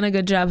Madison has done a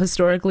good job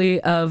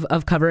historically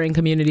of covering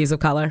communities of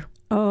color?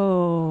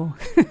 Oh,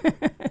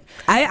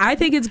 I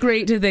think it's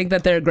great to think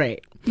that they're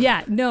great.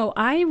 Yeah, no,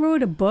 I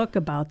wrote a book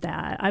about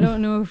that. I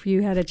don't know if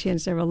you had a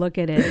chance to ever look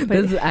at it.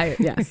 But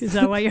yes. Is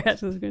that why you're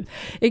asking this question?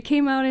 It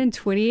came out in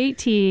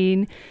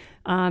 2018.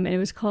 And it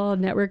was called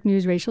Network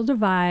News Racial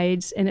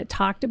Divides. And it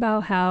talked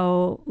about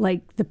how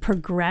like the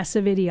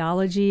progressive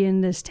ideology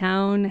in this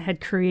town had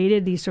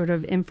created these sort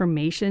of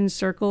information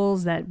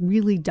circles that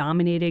really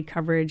dominated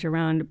coverage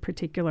around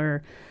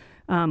particular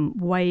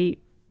white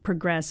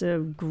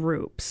progressive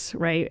groups,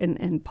 right?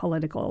 And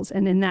politicals.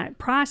 And in that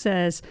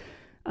process,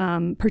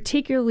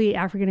 particularly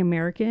African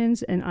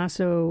Americans and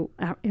also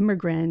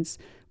immigrants'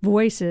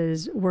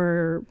 voices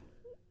were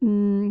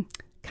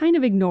kind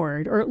of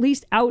ignored, or at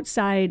least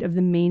outside of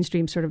the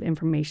mainstream sort of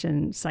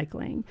information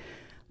cycling.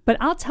 But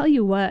I'll tell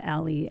you what,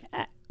 Allie,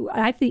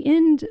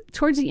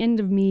 towards the end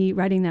of me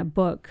writing that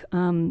book,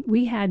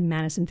 we had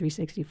Madison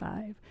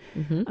 365.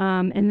 Mm-hmm.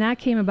 And that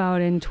came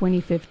about in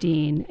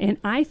 2015. And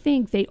I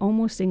think they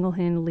almost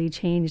single-handedly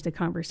changed the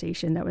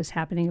conversation that was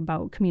happening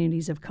about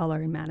communities of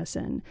color in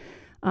Madison.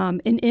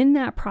 And in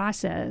that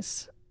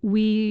process,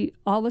 we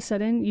all of a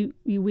sudden,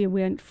 we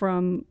went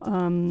from...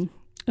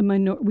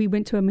 we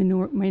went to a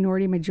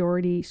minority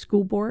majority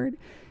school board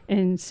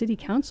and city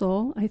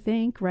council, I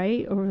think,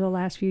 right, over the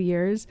last few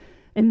years.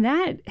 And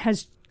that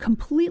has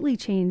completely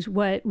changed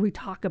what we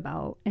talk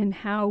about and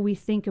how we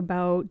think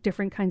about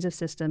different kinds of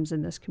systems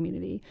in this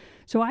community.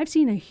 So I've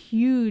seen a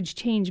huge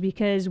change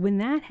because when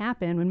that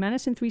happened, when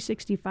Madison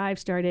 365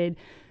 started,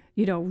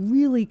 you know,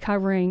 really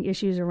covering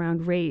issues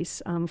around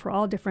race for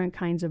all different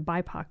kinds of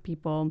BIPOC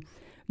people,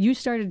 you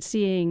started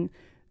seeing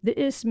the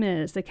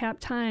Isthmus, the Cap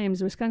Times,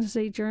 the Wisconsin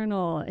State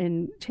Journal,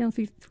 and Channel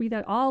 3,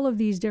 all of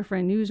these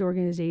different news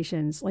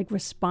organizations like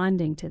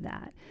responding to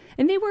that.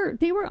 And they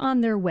were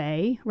on their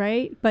way,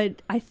 right?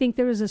 But I think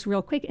there was this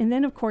real quick. And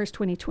then, of course,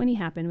 2020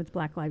 happened with the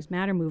Black Lives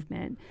Matter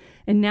movement.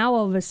 And now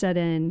all of a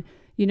sudden,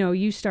 you know,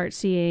 you start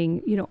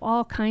seeing, you know,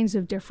 all kinds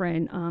of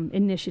different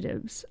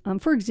initiatives.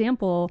 For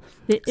example,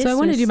 so I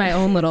want to do my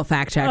own little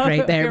fact check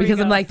right there because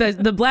I'm like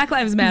the Black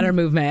Lives Matter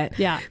movement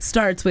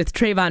starts with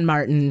Trayvon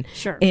Martin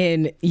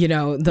in, you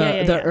know,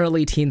 the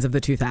early teens of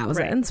the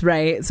 2000s,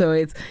 right? So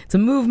it's a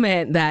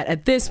movement that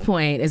at this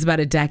point is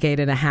about a decade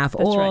and a half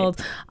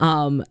old,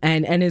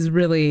 and is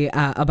really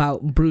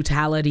about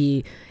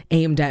brutality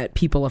aimed at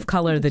people of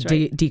color,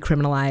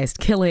 decriminalized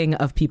killing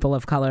of people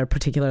of color,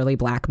 particularly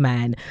Black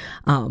men.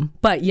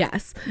 But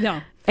yes. No.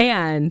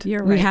 And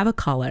we have a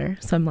caller.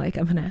 So I'm like,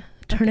 I'm going to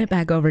turn it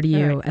back over to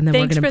you. And then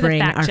we're going to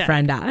bring our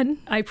friend on.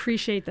 I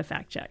appreciate the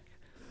fact check.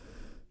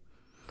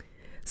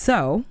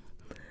 So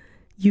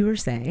you were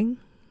saying.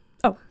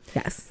 Oh,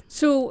 yes.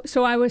 So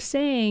I was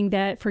saying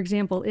that, for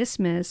example,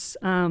 Isthmus,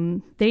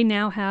 they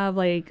now have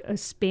like a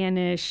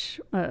Spanish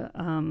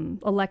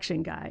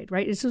election guide,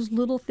 right? It's those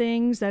little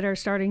things that are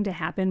starting to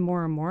happen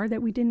more and more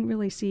that we didn't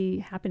really see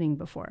happening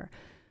before.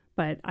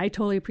 But I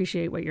totally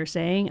appreciate what you're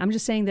saying. I'm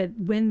just saying that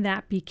when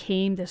that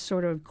became this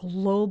sort of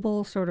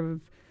global sort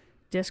of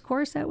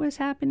discourse that was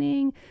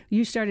happening,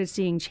 you started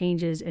seeing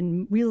changes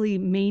in really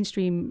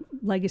mainstream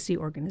legacy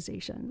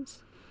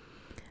organizations.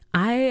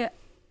 I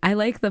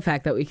like the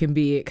fact that we can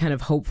be kind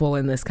of hopeful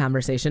in this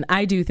conversation.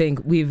 I do think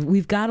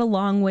we've got a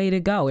long way to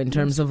go in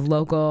terms of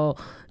local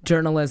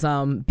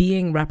journalism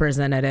being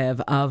representative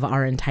of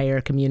our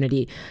entire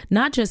community,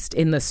 not just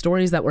in the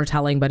stories that we're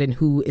telling, but in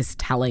who is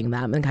telling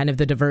them and kind of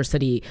the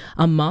diversity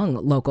among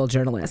local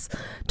journalists.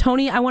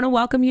 Tony, I want to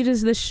welcome you to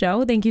this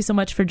show. Thank you so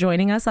much for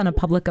joining us on A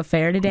Public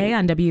Affair today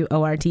on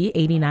WORT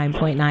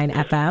 89.9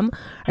 FM.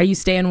 Are you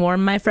staying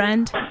warm, my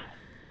friend?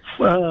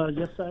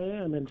 Yes, I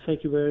am, and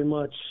thank you very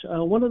much.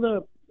 One of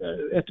the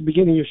at the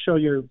beginning of your show,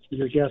 your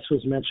guest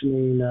was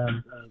mentioning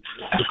the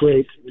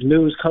great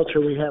news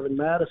culture we have in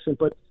Madison,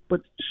 but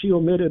she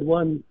omitted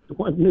one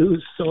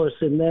news source,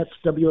 and that's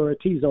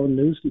WORT's own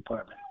news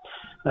department.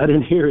 I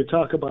didn't hear her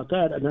talk about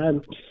that, and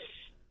I'm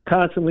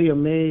constantly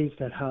amazed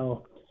at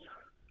how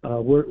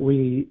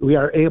we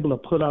are able to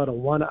put out a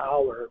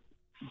 1-hour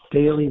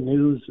daily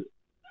news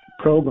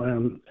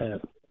program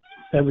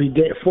every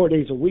day, 4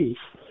 days a week.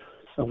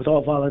 with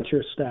all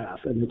volunteer staff,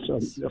 and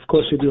it's of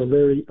course you do a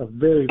very,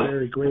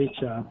 very great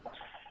job.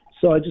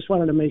 So I just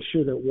wanted to make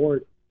sure that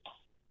WORT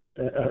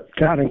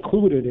got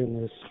included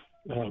in this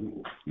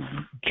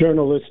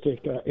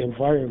journalistic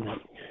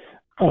environment.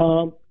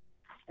 And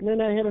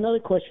then I had another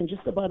question,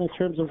 just about in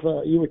terms of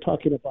you were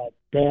talking about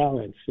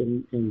balance,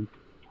 and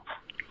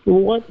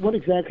what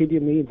exactly do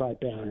you mean by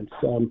balance?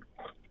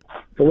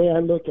 The way I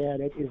look at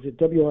it is that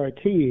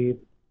WRT.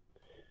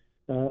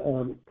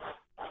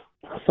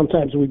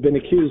 Sometimes we've been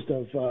accused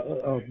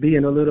of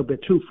being a little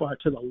bit too far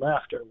to the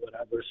left or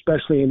whatever,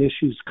 especially in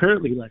issues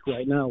currently, like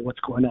right now, what's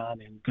going on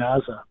in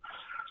Gaza.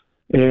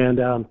 And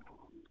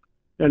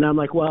I'm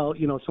like, well,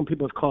 some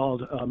people have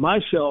called my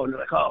show and they're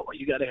like, oh, well,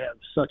 you got to have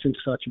such and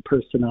such a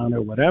person on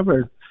or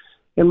whatever.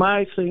 And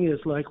my thing is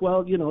like,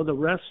 well, the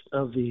rest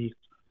of the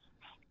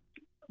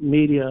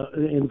media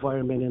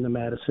environment in the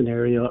Madison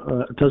area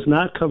does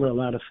not cover a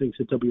lot of things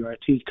that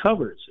WRT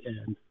covers.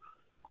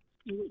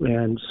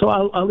 And so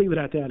I'll leave it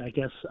at that. I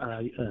guess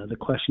the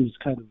question is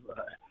kind of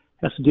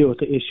has to deal with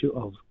the issue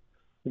of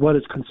what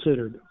is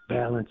considered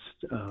balanced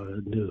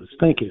news.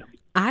 Thank you.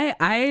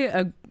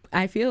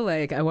 I feel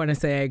like I want to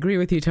say I agree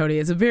with you, Tony.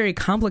 It's a very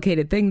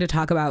complicated thing to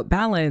talk about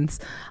balance.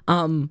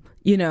 When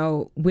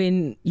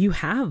you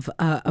have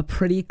a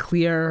pretty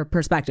clear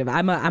perspective.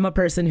 I'm a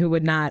person who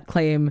would not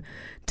claim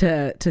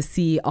to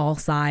see all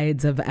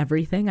sides of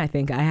everything. I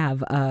think I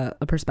have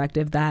a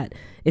perspective that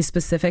is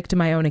specific to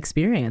my own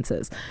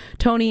experiences.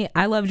 Tony,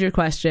 I loved your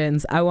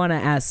questions. I want to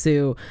ask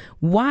Sue,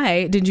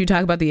 why didn't you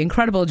talk about the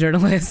incredible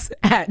journalists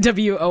at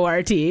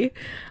WORT? We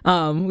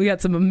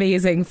got some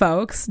amazing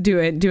folks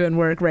doing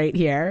work right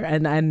here,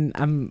 and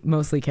I'm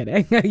mostly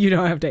kidding. You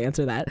don't have to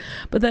answer that.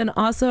 But then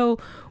also,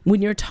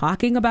 when you're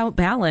talking about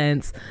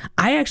balance,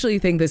 I actually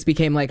think this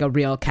became like a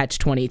real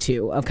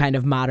catch-22 of kind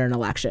of modern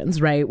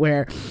elections, right?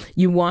 Where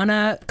you want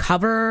to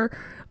cover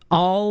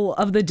all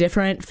of the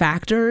different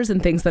factors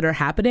and things that are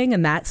happening.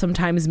 And that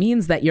sometimes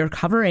means that you're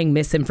covering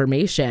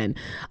misinformation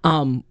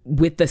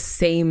with the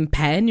same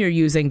pen you're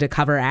using to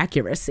cover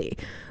accuracy.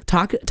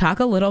 Talk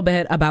a little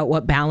bit about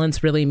what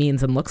balance really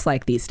means and looks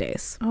like these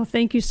days. Oh,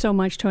 thank you so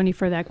much, Tony,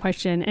 for that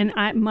question. And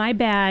my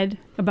bad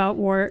about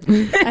WORT.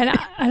 and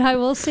I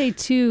will say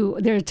too,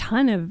 there are a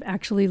ton of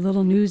actually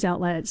little news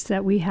outlets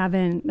that I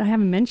haven't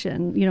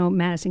mentioned.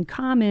 Madison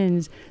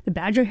Commons, the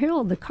Badger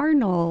Herald, the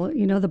Cardinal,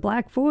 the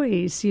Black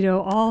Voice,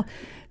 all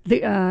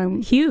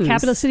the Hughes,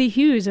 Capital City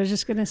Hughes. I was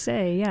just gonna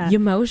say, yeah,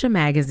 Yamosha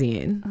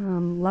Magazine,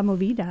 La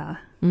Movida.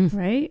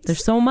 Right?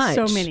 There's so much.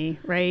 So many,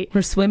 right?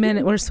 We're swimming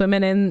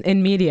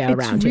in media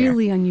around here. It's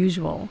really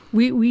unusual.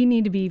 We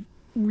need to be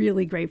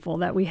really grateful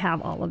that we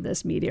have all of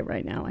this media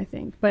right now, I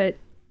think. But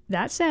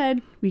that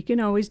said, we can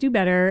always do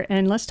better.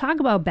 And let's talk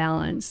about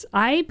balance.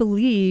 I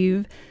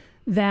believe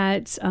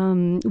that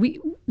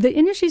the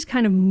industry's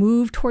kind of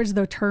moved towards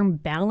the term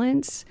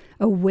balance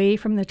away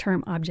from the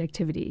term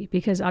objectivity,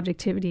 because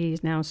objectivity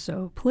is now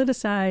so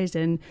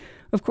politicized. And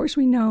of course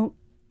we know,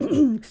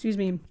 excuse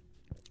me,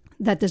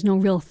 that there's no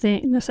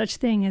such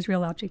thing as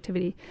real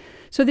objectivity.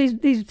 So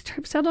they've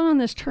settled on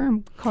this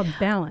term called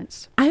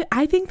balance.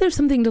 I think there's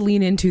something to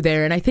lean into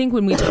there. And I think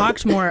when we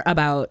talked more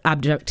about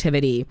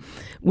objectivity,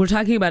 we're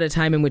talking about a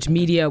time in which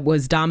media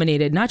was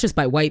dominated not just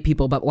by white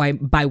people, but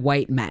by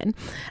white men.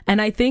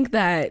 And I think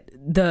that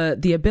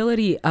the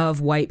ability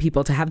of white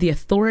people to have the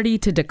authority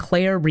to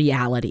declare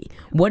reality,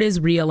 what is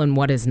real and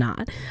what is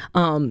not,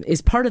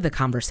 is part of the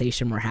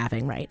conversation we're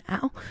having right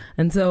now.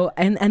 And so,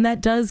 and that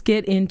does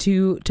get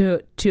into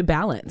to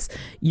balance.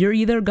 You're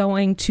either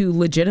going to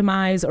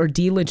legitimize or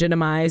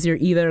delegitimize. You're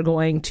either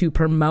going to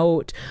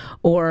promote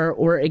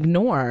or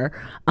ignore.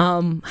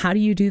 How do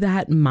you do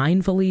that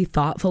mindfully,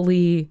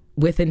 thoughtfully,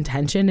 with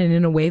intention, and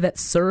in a way that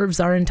serves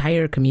our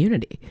entire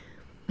community?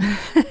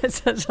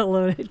 It's such a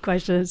loaded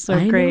question. It's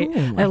so great.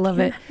 I love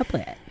it. Help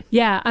it.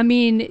 Yeah, I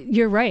mean,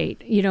 you're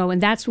right.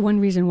 And that's one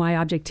reason why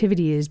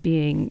objectivity is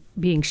being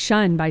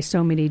shunned by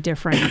so many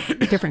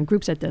different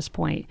groups at this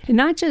point. And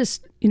not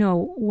just,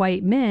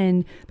 white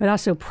men, but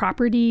also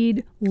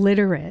propertied,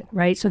 literate,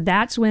 right? So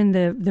that's when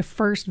the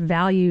first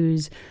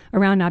values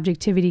around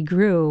objectivity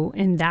grew,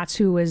 and that's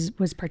who was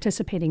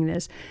participating in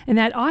this. And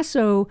that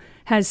also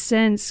has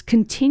since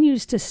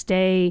continues to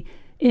stay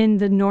in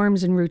the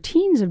norms and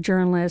routines of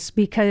journalists,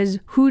 because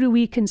who do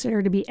we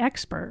consider to be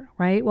expert,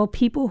 right? Well,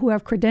 people who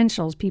have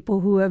credentials, people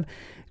who have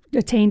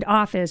attained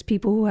office,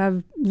 people who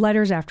have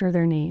letters after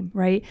their name,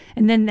 right?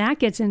 And then that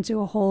gets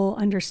into a whole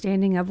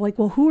understanding of like,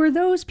 well, who are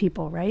those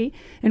people, right?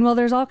 And well,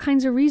 there's all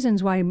kinds of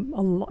reasons why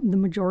the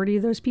majority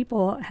of those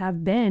people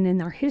have been in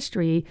their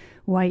history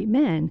white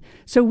men.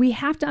 So we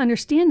have to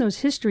understand those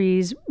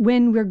histories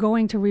when we're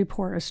going to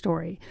report a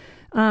story.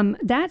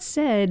 That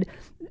said,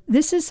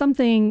 this is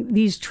something,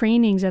 these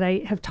trainings that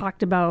I have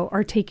talked about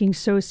are taking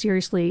so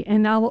seriously.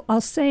 And I'll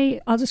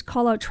just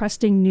call out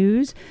Trusting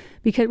News,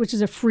 which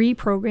is a free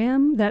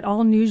program that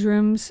all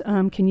newsrooms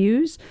can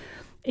use.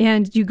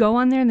 And you go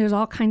on there and there's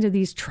all kinds of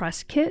these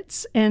trust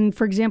kits. And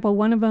for example,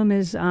 one of them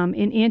is an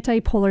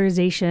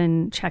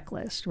anti-polarization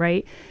checklist,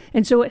 right?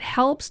 And so it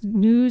helps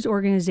news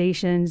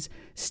organizations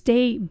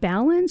stay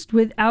balanced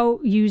without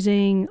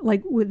using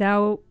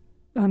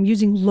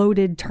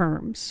loaded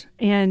terms.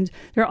 And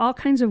there are all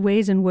kinds of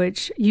ways in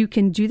which you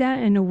can do that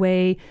in a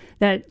way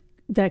that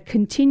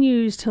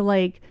continues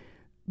to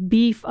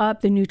beef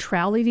up the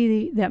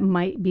neutrality that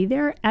might be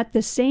there. At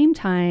the same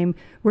time,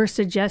 we're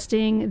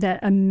suggesting that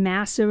a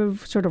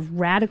massive sort of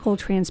radical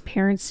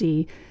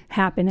transparency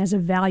happen as a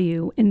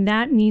value. And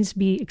that needs to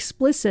be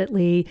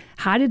explicitly,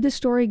 how did the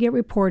story get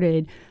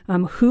reported?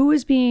 Who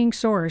is being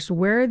sourced?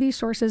 Where are these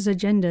sources'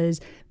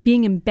 agendas?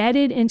 Being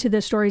embedded into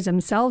the stories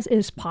themselves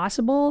is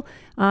possible.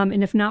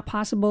 And if not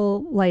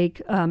possible,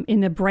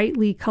 in a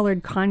brightly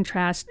colored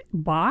contrast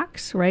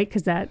box, right?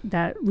 Because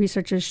that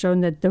research has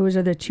shown that those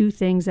are the two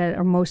things that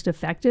are most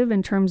effective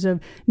in terms of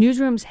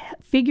newsrooms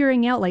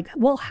figuring out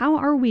how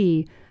are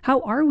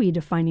we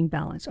defining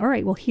balance? All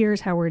right, well,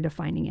 here's how we're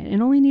defining it.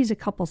 It only needs a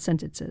couple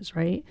sentences,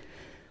 right?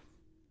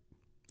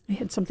 I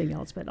had something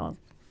else, but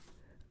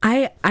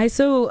I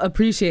so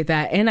appreciate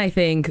that. And I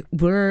think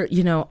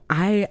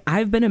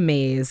I've been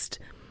amazed,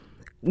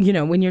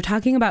 when you're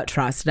talking about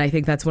trust, and I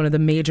think that's one of the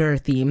major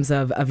themes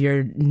of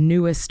your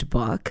newest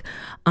book.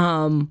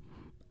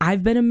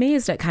 I've been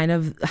amazed at kind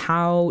of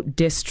how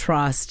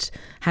distrust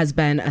has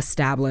been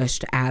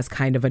established as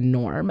kind of a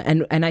norm.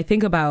 And I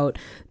think about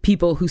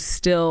people who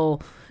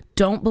still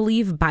don't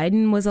believe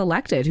Biden was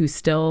elected, who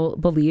still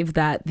believe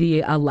that the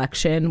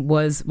election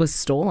was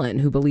stolen,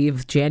 who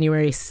believe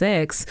January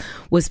 6th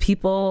was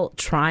people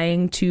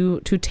trying to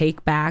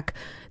take back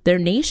their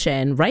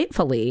nation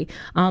rightfully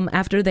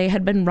after they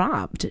had been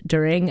robbed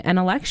during an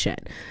election.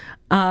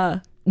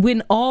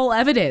 When all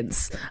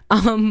evidence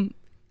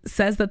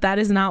says that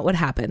is not what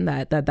happened,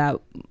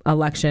 that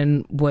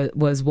election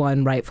was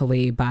won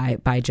rightfully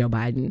by Joe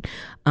Biden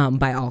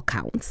by all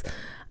counts.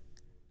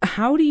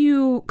 How do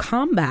you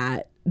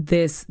combat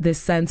this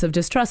sense of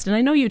distrust? And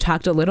I know you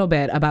talked a little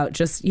bit about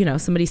just,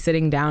 somebody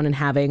sitting down and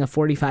having a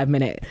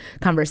 45-minute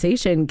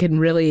conversation can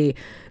really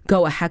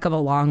go a heck of a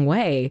long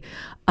way.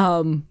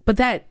 But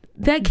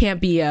that can't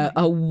be a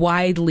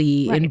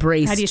widely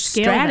embraced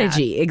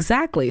strategy. That?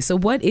 Exactly. So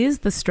what is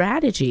the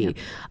strategy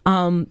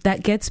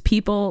that gets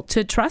people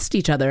to trust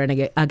each other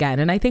again?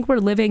 And I think we're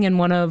living in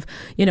one of,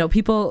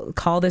 people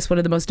call this one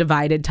of the most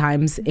divided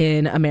times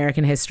in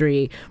American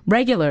history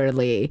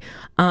regularly.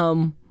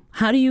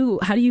 How do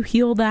you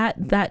heal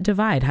that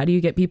divide? How do you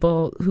get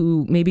people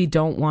who maybe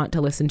don't want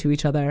to listen to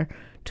each other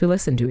to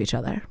listen to each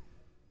other?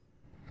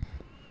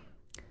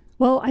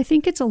 Well, I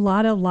think it's a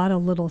lot of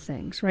little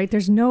things, right?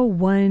 There's no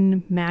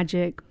one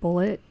magic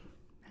bullet,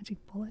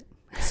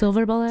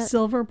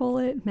 silver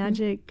bullet,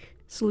 magic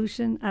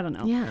solution. I don't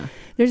know. Yeah.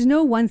 There's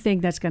no one thing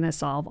that's going to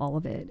solve all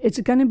of it. It's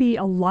going to be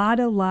a lot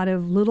of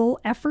little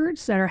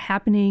efforts that are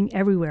happening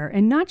everywhere,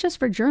 and not just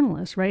for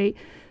journalists, right?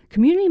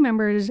 Community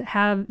members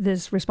have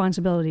this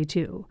responsibility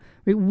too.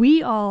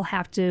 We all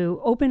have to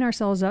open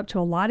ourselves up to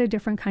a lot of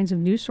different kinds of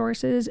news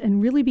sources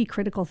and really be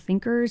critical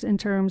thinkers in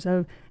terms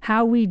of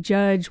how we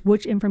judge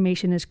which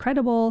information is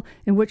credible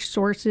and which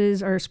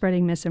sources are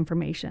spreading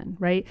misinformation,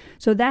 right?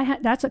 So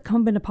that's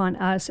incumbent upon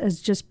us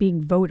as just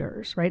being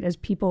voters, right? As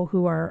people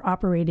who are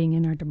operating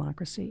in our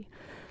democracy.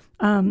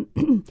 And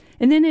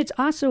then it's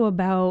also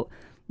about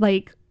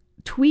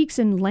tweaks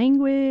in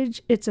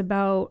language. It's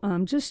about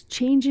just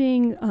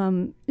changing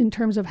in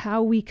terms of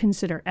how we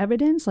consider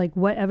evidence,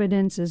 what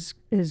evidence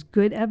is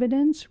good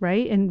evidence,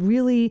 right? And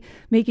really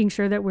making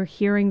sure that we're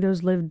hearing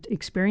those lived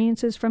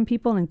experiences from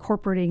people and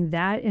incorporating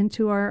that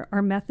into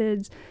our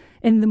methods.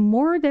 And the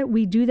more that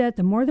we do that,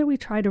 the more that we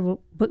try to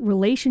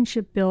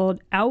relationship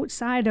build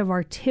outside of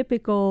our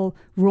typical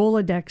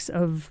Rolodex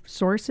of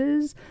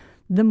sources,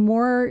 the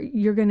more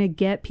you're going to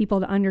get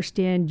people to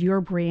understand your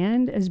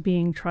brand as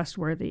being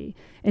trustworthy.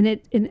 And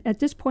at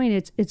this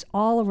point, it's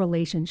all a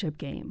relationship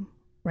game,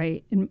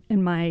 right? In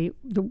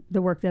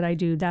the work that I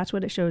do, that's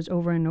what it shows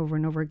over and over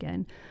and over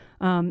again.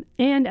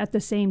 And at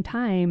the same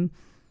time,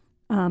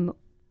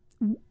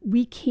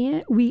 we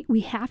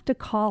have to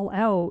call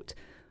out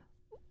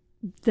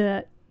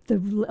the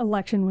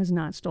election was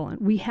not stolen.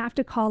 We have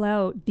to call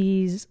out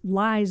these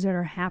lies that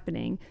are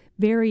happening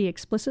very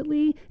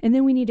explicitly, and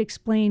then we need to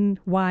explain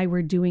why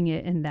we're doing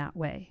it in that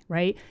way,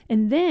 right?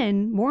 And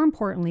then, more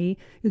importantly,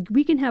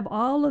 we can have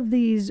all of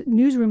these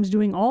newsrooms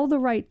doing all the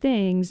right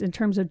things in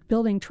terms of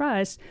building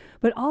trust,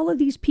 but all of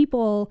these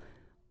people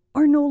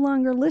are no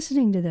longer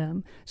listening to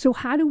them. So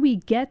how do we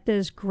get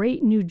this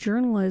great new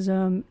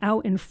journalism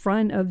out in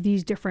front of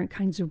these different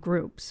kinds of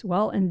groups?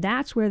 Well, and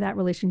that's where that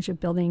relationship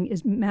building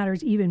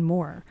matters even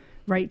more,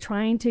 right?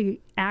 Trying to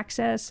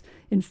access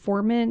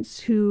informants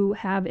who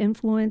have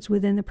influence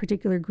within the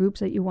particular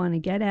groups that you want to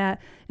get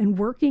at, and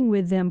working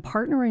with them,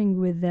 partnering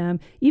with them,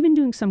 even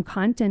doing some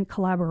content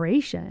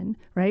collaboration,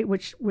 right?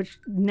 Which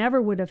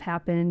never would have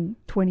happened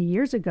 20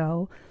 years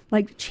ago.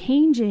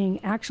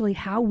 Changing actually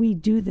how we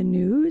do the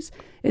news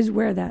is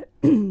where that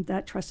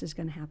that trust is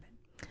going to happen.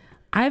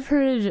 I've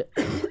heard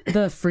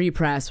the free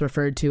press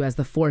referred to as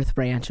the fourth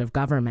branch of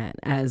government,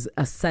 as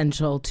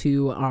essential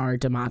to our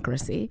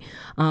democracy,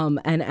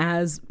 and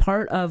as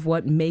part of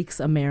what makes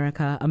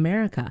America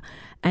America.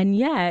 And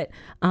yet,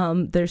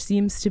 there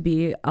seems to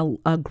be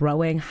a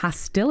growing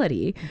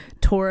hostility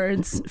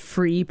towards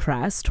free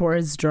press,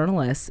 towards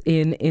journalists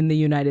in the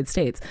United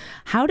States.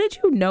 How did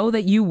you know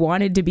that you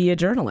wanted to be a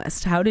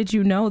journalist? How did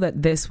you know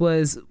that this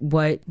was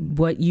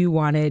what you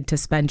wanted to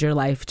spend your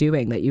life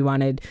doing, that you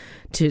wanted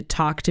to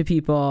talk to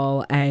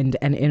people and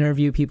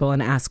interview people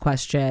and ask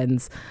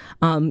questions,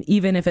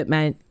 even if it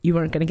meant you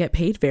weren't going to get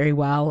paid very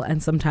well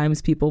and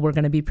sometimes people were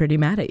going to be pretty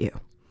mad at you?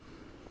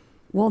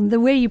 Well, the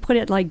way you put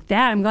it like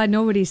that, I'm glad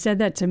nobody said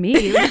that to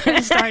me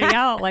starting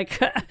out. Like,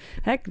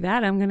 heck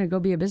that, I'm going to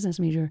go be a business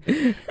major.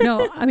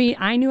 No, I mean,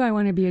 I knew I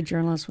wanted to be a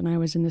journalist when I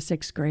was in the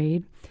 6th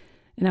grade.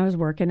 And I was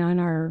working on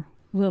our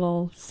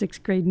little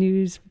 6th grade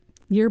news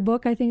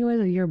yearbook, I think it was,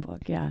 a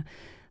yearbook, yeah.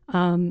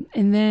 And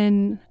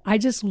then I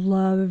just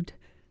loved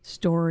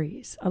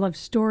stories. I loved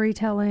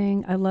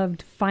storytelling. I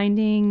loved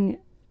finding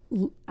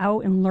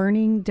out and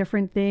learning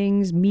different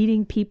things,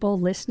 meeting people,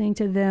 listening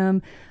to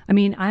them. I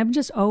mean, I'm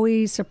just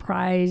always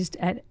surprised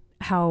at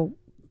how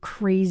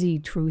crazy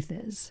truth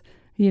is.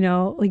 You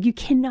know, like you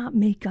cannot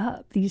make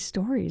up these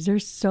stories. They're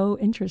so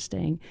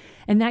interesting.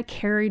 And that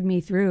carried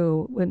me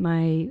through with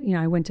my,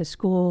 I went to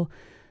school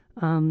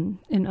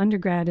in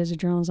undergrad as a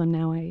journalism.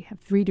 Now I have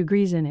 3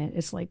 degrees in it.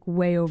 It's like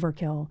way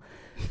overkill.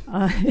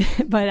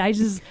 But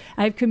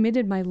I've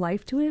committed my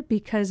life to it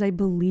because I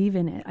believe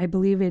in it. I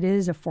believe it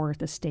is a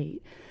fourth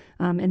estate.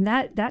 And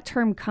that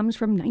term comes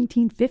from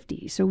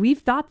 1950. So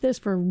we've thought this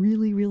for a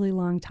really, really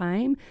long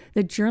time,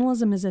 that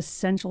journalism is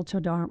essential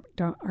to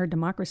our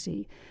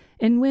democracy.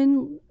 And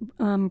when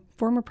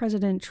former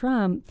President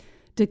Trump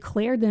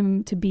declared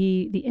them to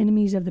be the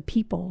enemies of the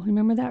people,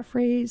 remember that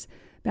phrase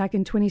back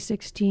in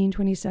 2016,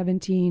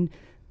 2017,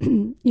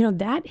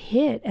 that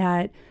hit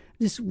at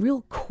this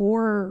real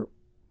core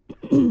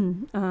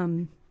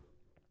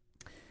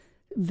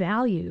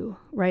value,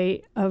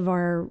 right, of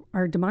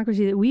our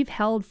democracy that we've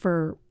held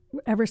for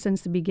ever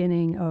since the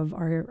beginning of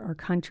our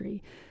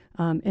country.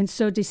 And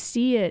so to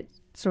see it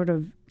sort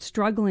of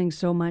struggling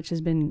so much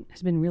has been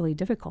really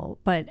difficult.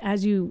 But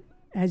as you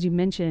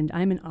mentioned,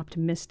 I'm an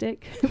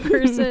optimistic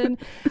person.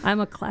 I'm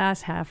a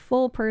glass half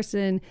full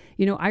person.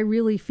 I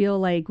really feel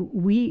like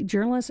we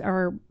journalists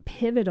are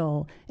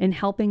pivotal in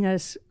helping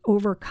us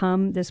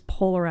overcome this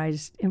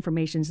polarized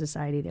information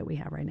society that we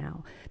have right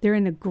now. They're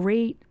in a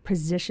great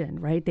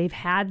position, right? They've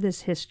had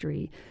this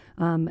history.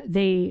 And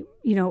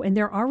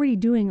they're already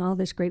doing all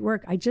this great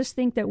work. I just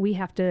think that we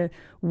have to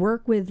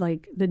work with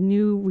like the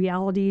new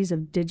realities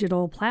of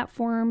digital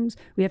platforms.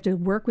 We have to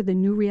work with the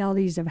new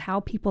realities of how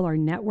people are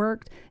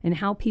networked and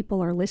how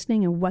people are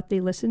listening and what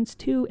they listen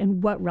to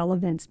and what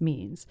relevance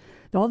means.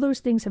 All those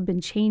things have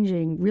been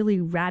changing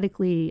really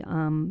radically,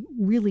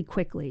 really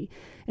quickly.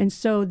 And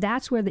so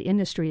that's where the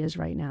industry is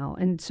right now.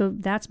 And so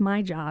that's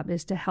my job,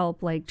 is to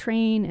help like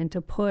train and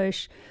to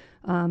push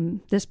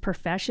this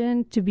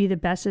profession to be the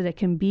best that it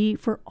can be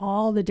for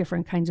all the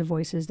different kinds of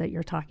voices that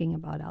you're talking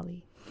about,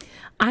 Ali.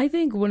 I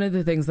think one of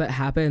the things that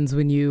happens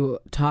when you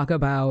talk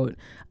about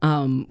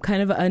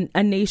kind of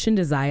a nation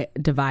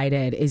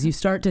divided is you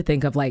start to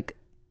think of like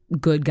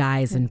good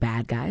guys and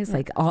bad guys.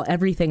 Like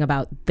everything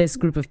about this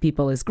group of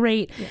people is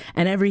great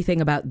and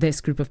everything about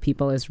this group of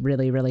people is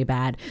really, really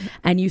bad.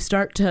 And you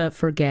start to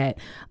forget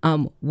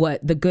what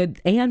the good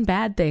and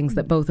bad things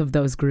that both of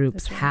those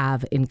groups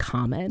have in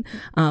common.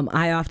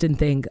 I often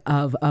think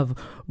of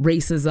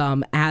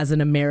racism as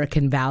an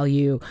American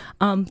value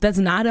that's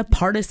not a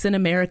partisan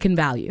American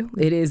value.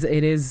 It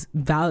is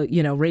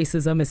value.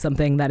 Racism is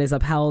something that is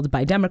upheld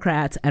by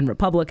Democrats and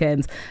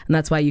Republicans, and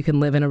that's why you can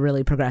live in a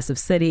really progressive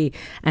city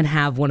and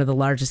have one of the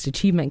largest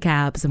achievement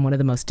gaps and one of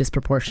the most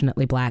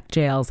disproportionately black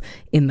jails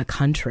in the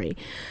country.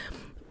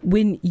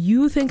 When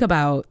you think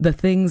about the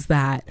things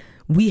that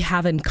we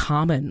have in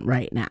common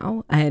right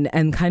now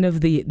and kind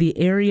of the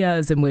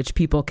areas in which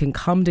people can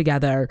come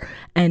together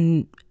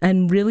and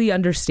really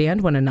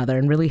understand one another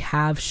and really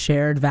have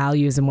shared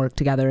values and work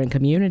together in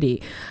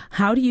community,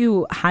 how do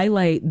you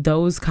highlight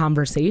those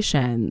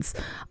conversations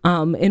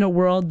in a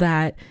world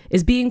that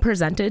is being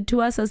presented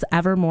to us as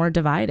ever more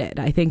divided?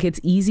 I think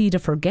it's easy to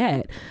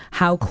forget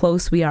how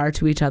close we are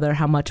to each other,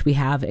 how much we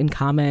have in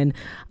common,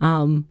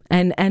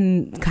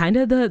 and kind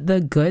of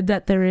the good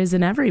that there is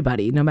in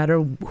everybody, no matter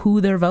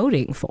who they're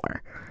voting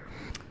for.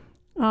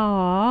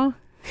 Aw,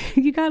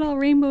 you got all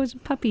rainbows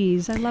and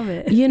puppies. I love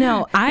it.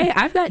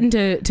 I've gotten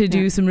to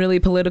do some really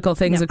political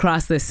things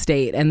across this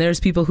state, and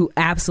there's people who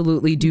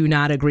absolutely do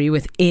not agree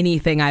with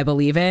anything I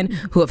believe in,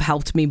 who have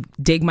helped me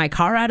dig my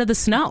car out of the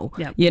snow.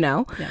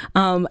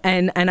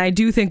 And I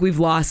do think we've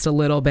lost a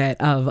little bit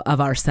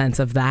of our sense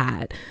of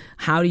that.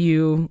 How do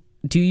you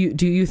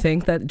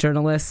think that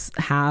journalists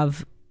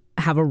have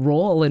a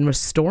role in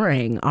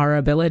restoring our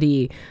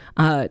ability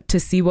to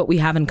see what we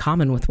have in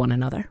common with one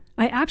another?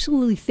 I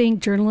absolutely think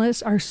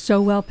journalists are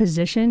so well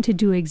positioned to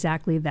do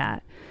exactly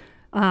that.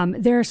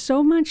 There's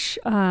so much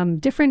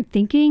different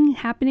thinking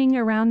happening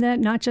around that,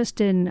 not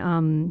just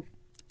in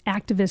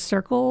activist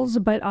circles,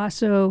 but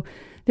also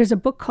there's a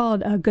book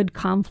called Good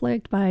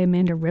Conflict by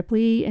Amanda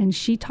Ripley, and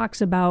she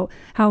talks about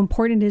how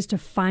important it is to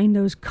find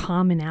those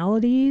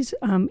commonalities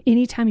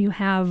anytime you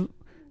have,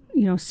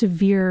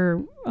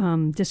 severe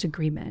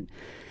disagreement.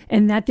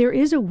 And that there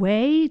is a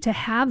way to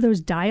have those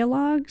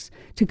dialogues,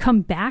 to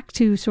come back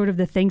to sort of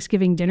the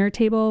Thanksgiving dinner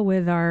table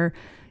with our,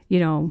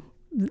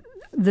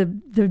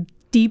 the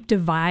deep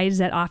divides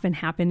that often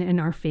happen in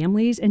our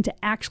families, and to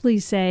actually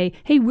say,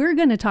 hey, we're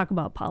going to talk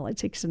about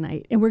politics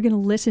tonight, and we're going to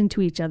listen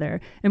to each other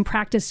and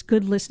practice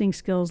good listening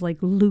skills like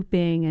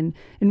looping and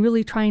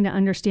really trying to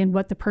understand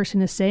what the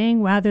person is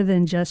saying, rather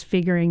than just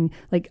figuring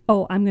like,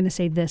 oh, I'm going to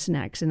say this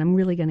next and I'm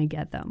really going to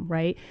get them,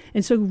 right?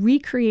 And so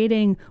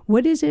recreating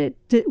what does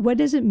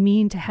it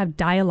mean to have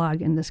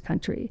dialogue in this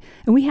country?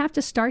 And we have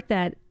to start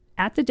that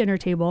at the dinner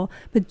table,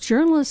 but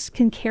journalists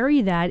can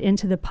carry that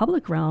into the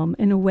public realm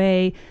in a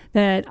way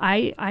that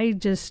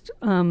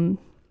I'm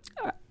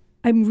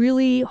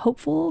really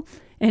hopeful,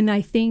 and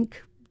I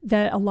think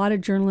that a lot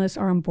of journalists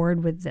are on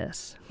board with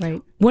this,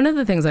 right? One of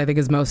the things I think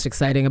is most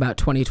exciting about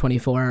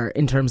 2024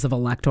 in terms of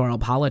electoral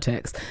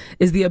politics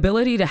is the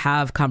ability to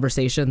have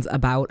conversations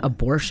about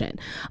abortion.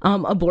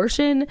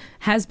 Abortion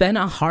has been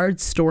a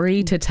hard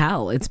story to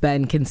tell. It's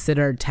been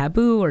considered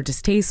taboo or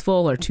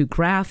distasteful or too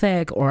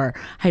graphic or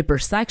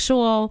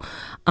hypersexual.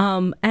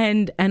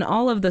 And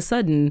all of the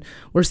sudden,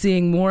 we're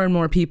seeing more and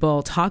more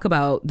people talk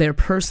about their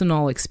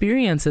personal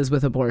experiences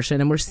with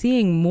abortion. And we're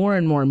seeing more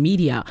and more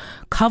media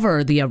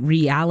cover the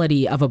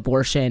reality of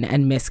abortion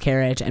and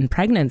miscarriage and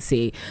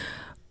pregnancy.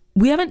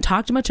 We haven't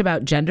talked much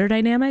about gender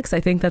dynamics. I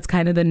think that's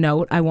kind of the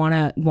note I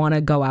want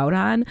to go out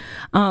on.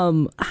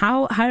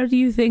 How do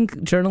you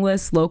think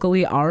journalists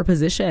locally are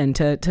positioned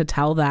to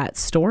tell that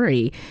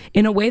story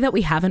in a way that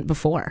we haven't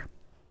before?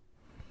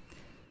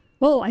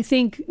 Well, I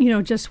think,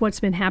 just what's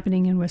been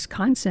happening in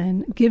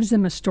Wisconsin gives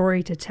them a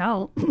story to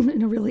tell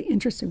in a really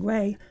interesting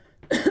way.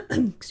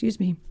 Excuse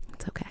me.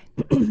 It's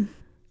okay.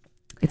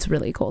 It's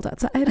really cold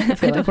outside. I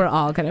feel like we're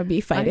all going to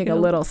be fighting a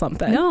little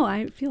something. No,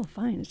 I feel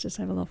fine. It's just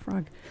I have a little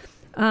frog.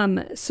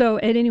 So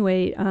at any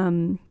rate,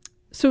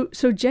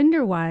 so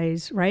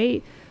gender-wise,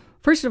 right?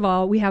 First of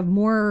all, we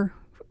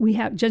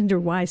have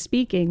gender-wise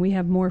speaking, we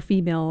have more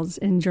females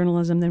in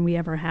journalism than we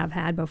ever have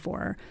had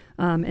before.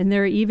 And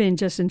they're even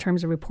just in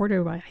terms of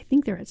reporter, I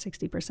think they're at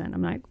 60%.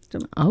 I'm not.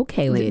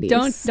 Okay, ladies.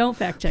 Don't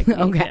fact check me.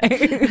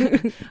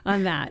 Okay.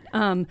 On that.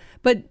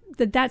 But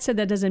that said,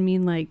 that doesn't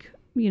mean like,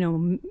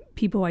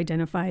 people who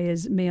identify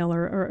as male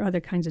or other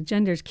kinds of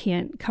genders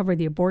can't cover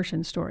the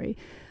abortion story.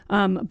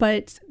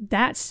 But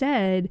that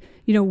said,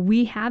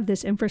 we have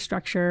this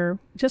infrastructure,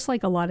 just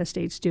like a lot of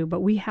states do,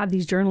 but we have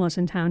these journalists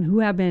in town who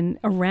have been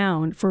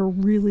around for a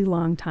really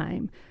long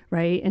time,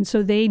 right? And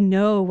so they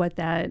know what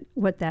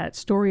that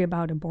story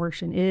about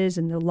abortion is,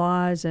 and the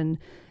laws and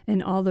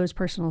all those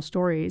personal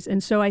stories.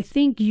 And so I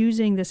think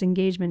using this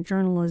engagement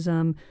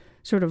journalism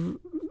sort of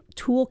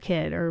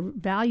toolkit or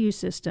value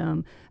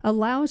system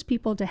allows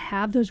people to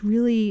have those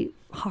really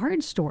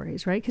hard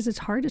stories, right? Because it's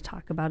hard to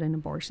talk about an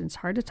abortion. It's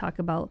hard to talk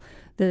about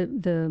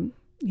the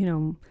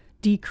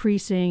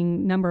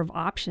decreasing number of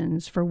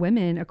options for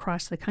women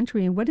across the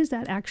country. And what does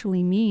that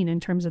actually mean in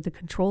terms of the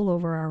control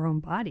over our own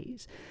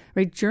bodies,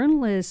 right?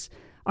 Journalists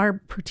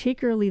are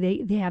particularly,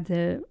 they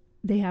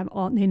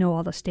know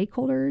all the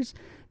stakeholders,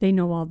 they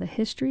know all the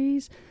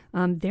histories.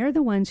 They're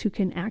the ones who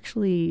can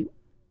actually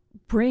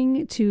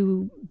bring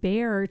to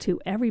bear to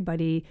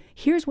everybody,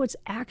 here's what's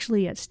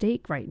actually at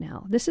stake right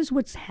now. This is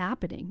what's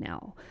happening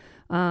now.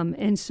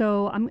 And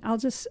so I'll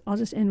just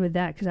end with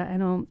that, because I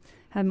don't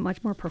have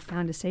much more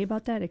profound to say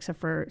about that, except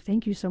for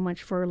thank you so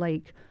much for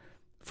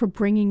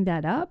bringing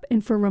that up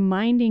and for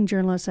reminding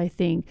journalists, I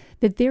think,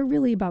 that they're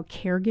really about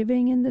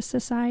caregiving in this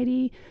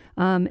society,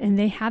 and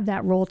they have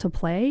that role to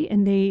play,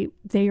 and they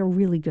are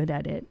really good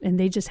at it, and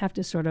they just have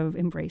to sort of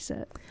embrace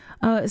it.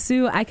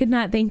 Sue, I could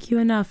not thank you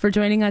enough for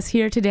joining us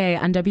here today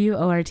on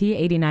WORT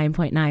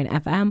 89.9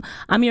 FM.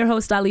 I'm your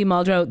host, Ali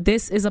Muldrow.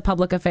 This is A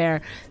Public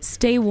Affair.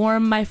 Stay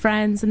warm, my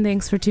friends, and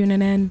thanks for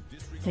tuning in.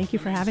 Thank you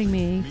for having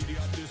me.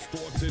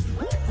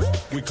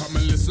 We come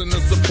and listen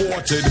and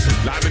support it.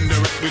 Live and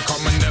direct, we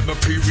come and never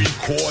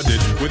pre-recorded.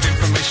 With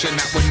information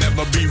that will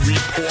never be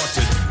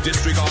reported.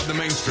 Disregard the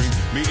mainstream,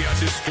 media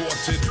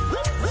distorted.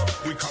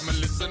 We come and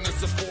listen and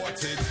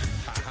support it.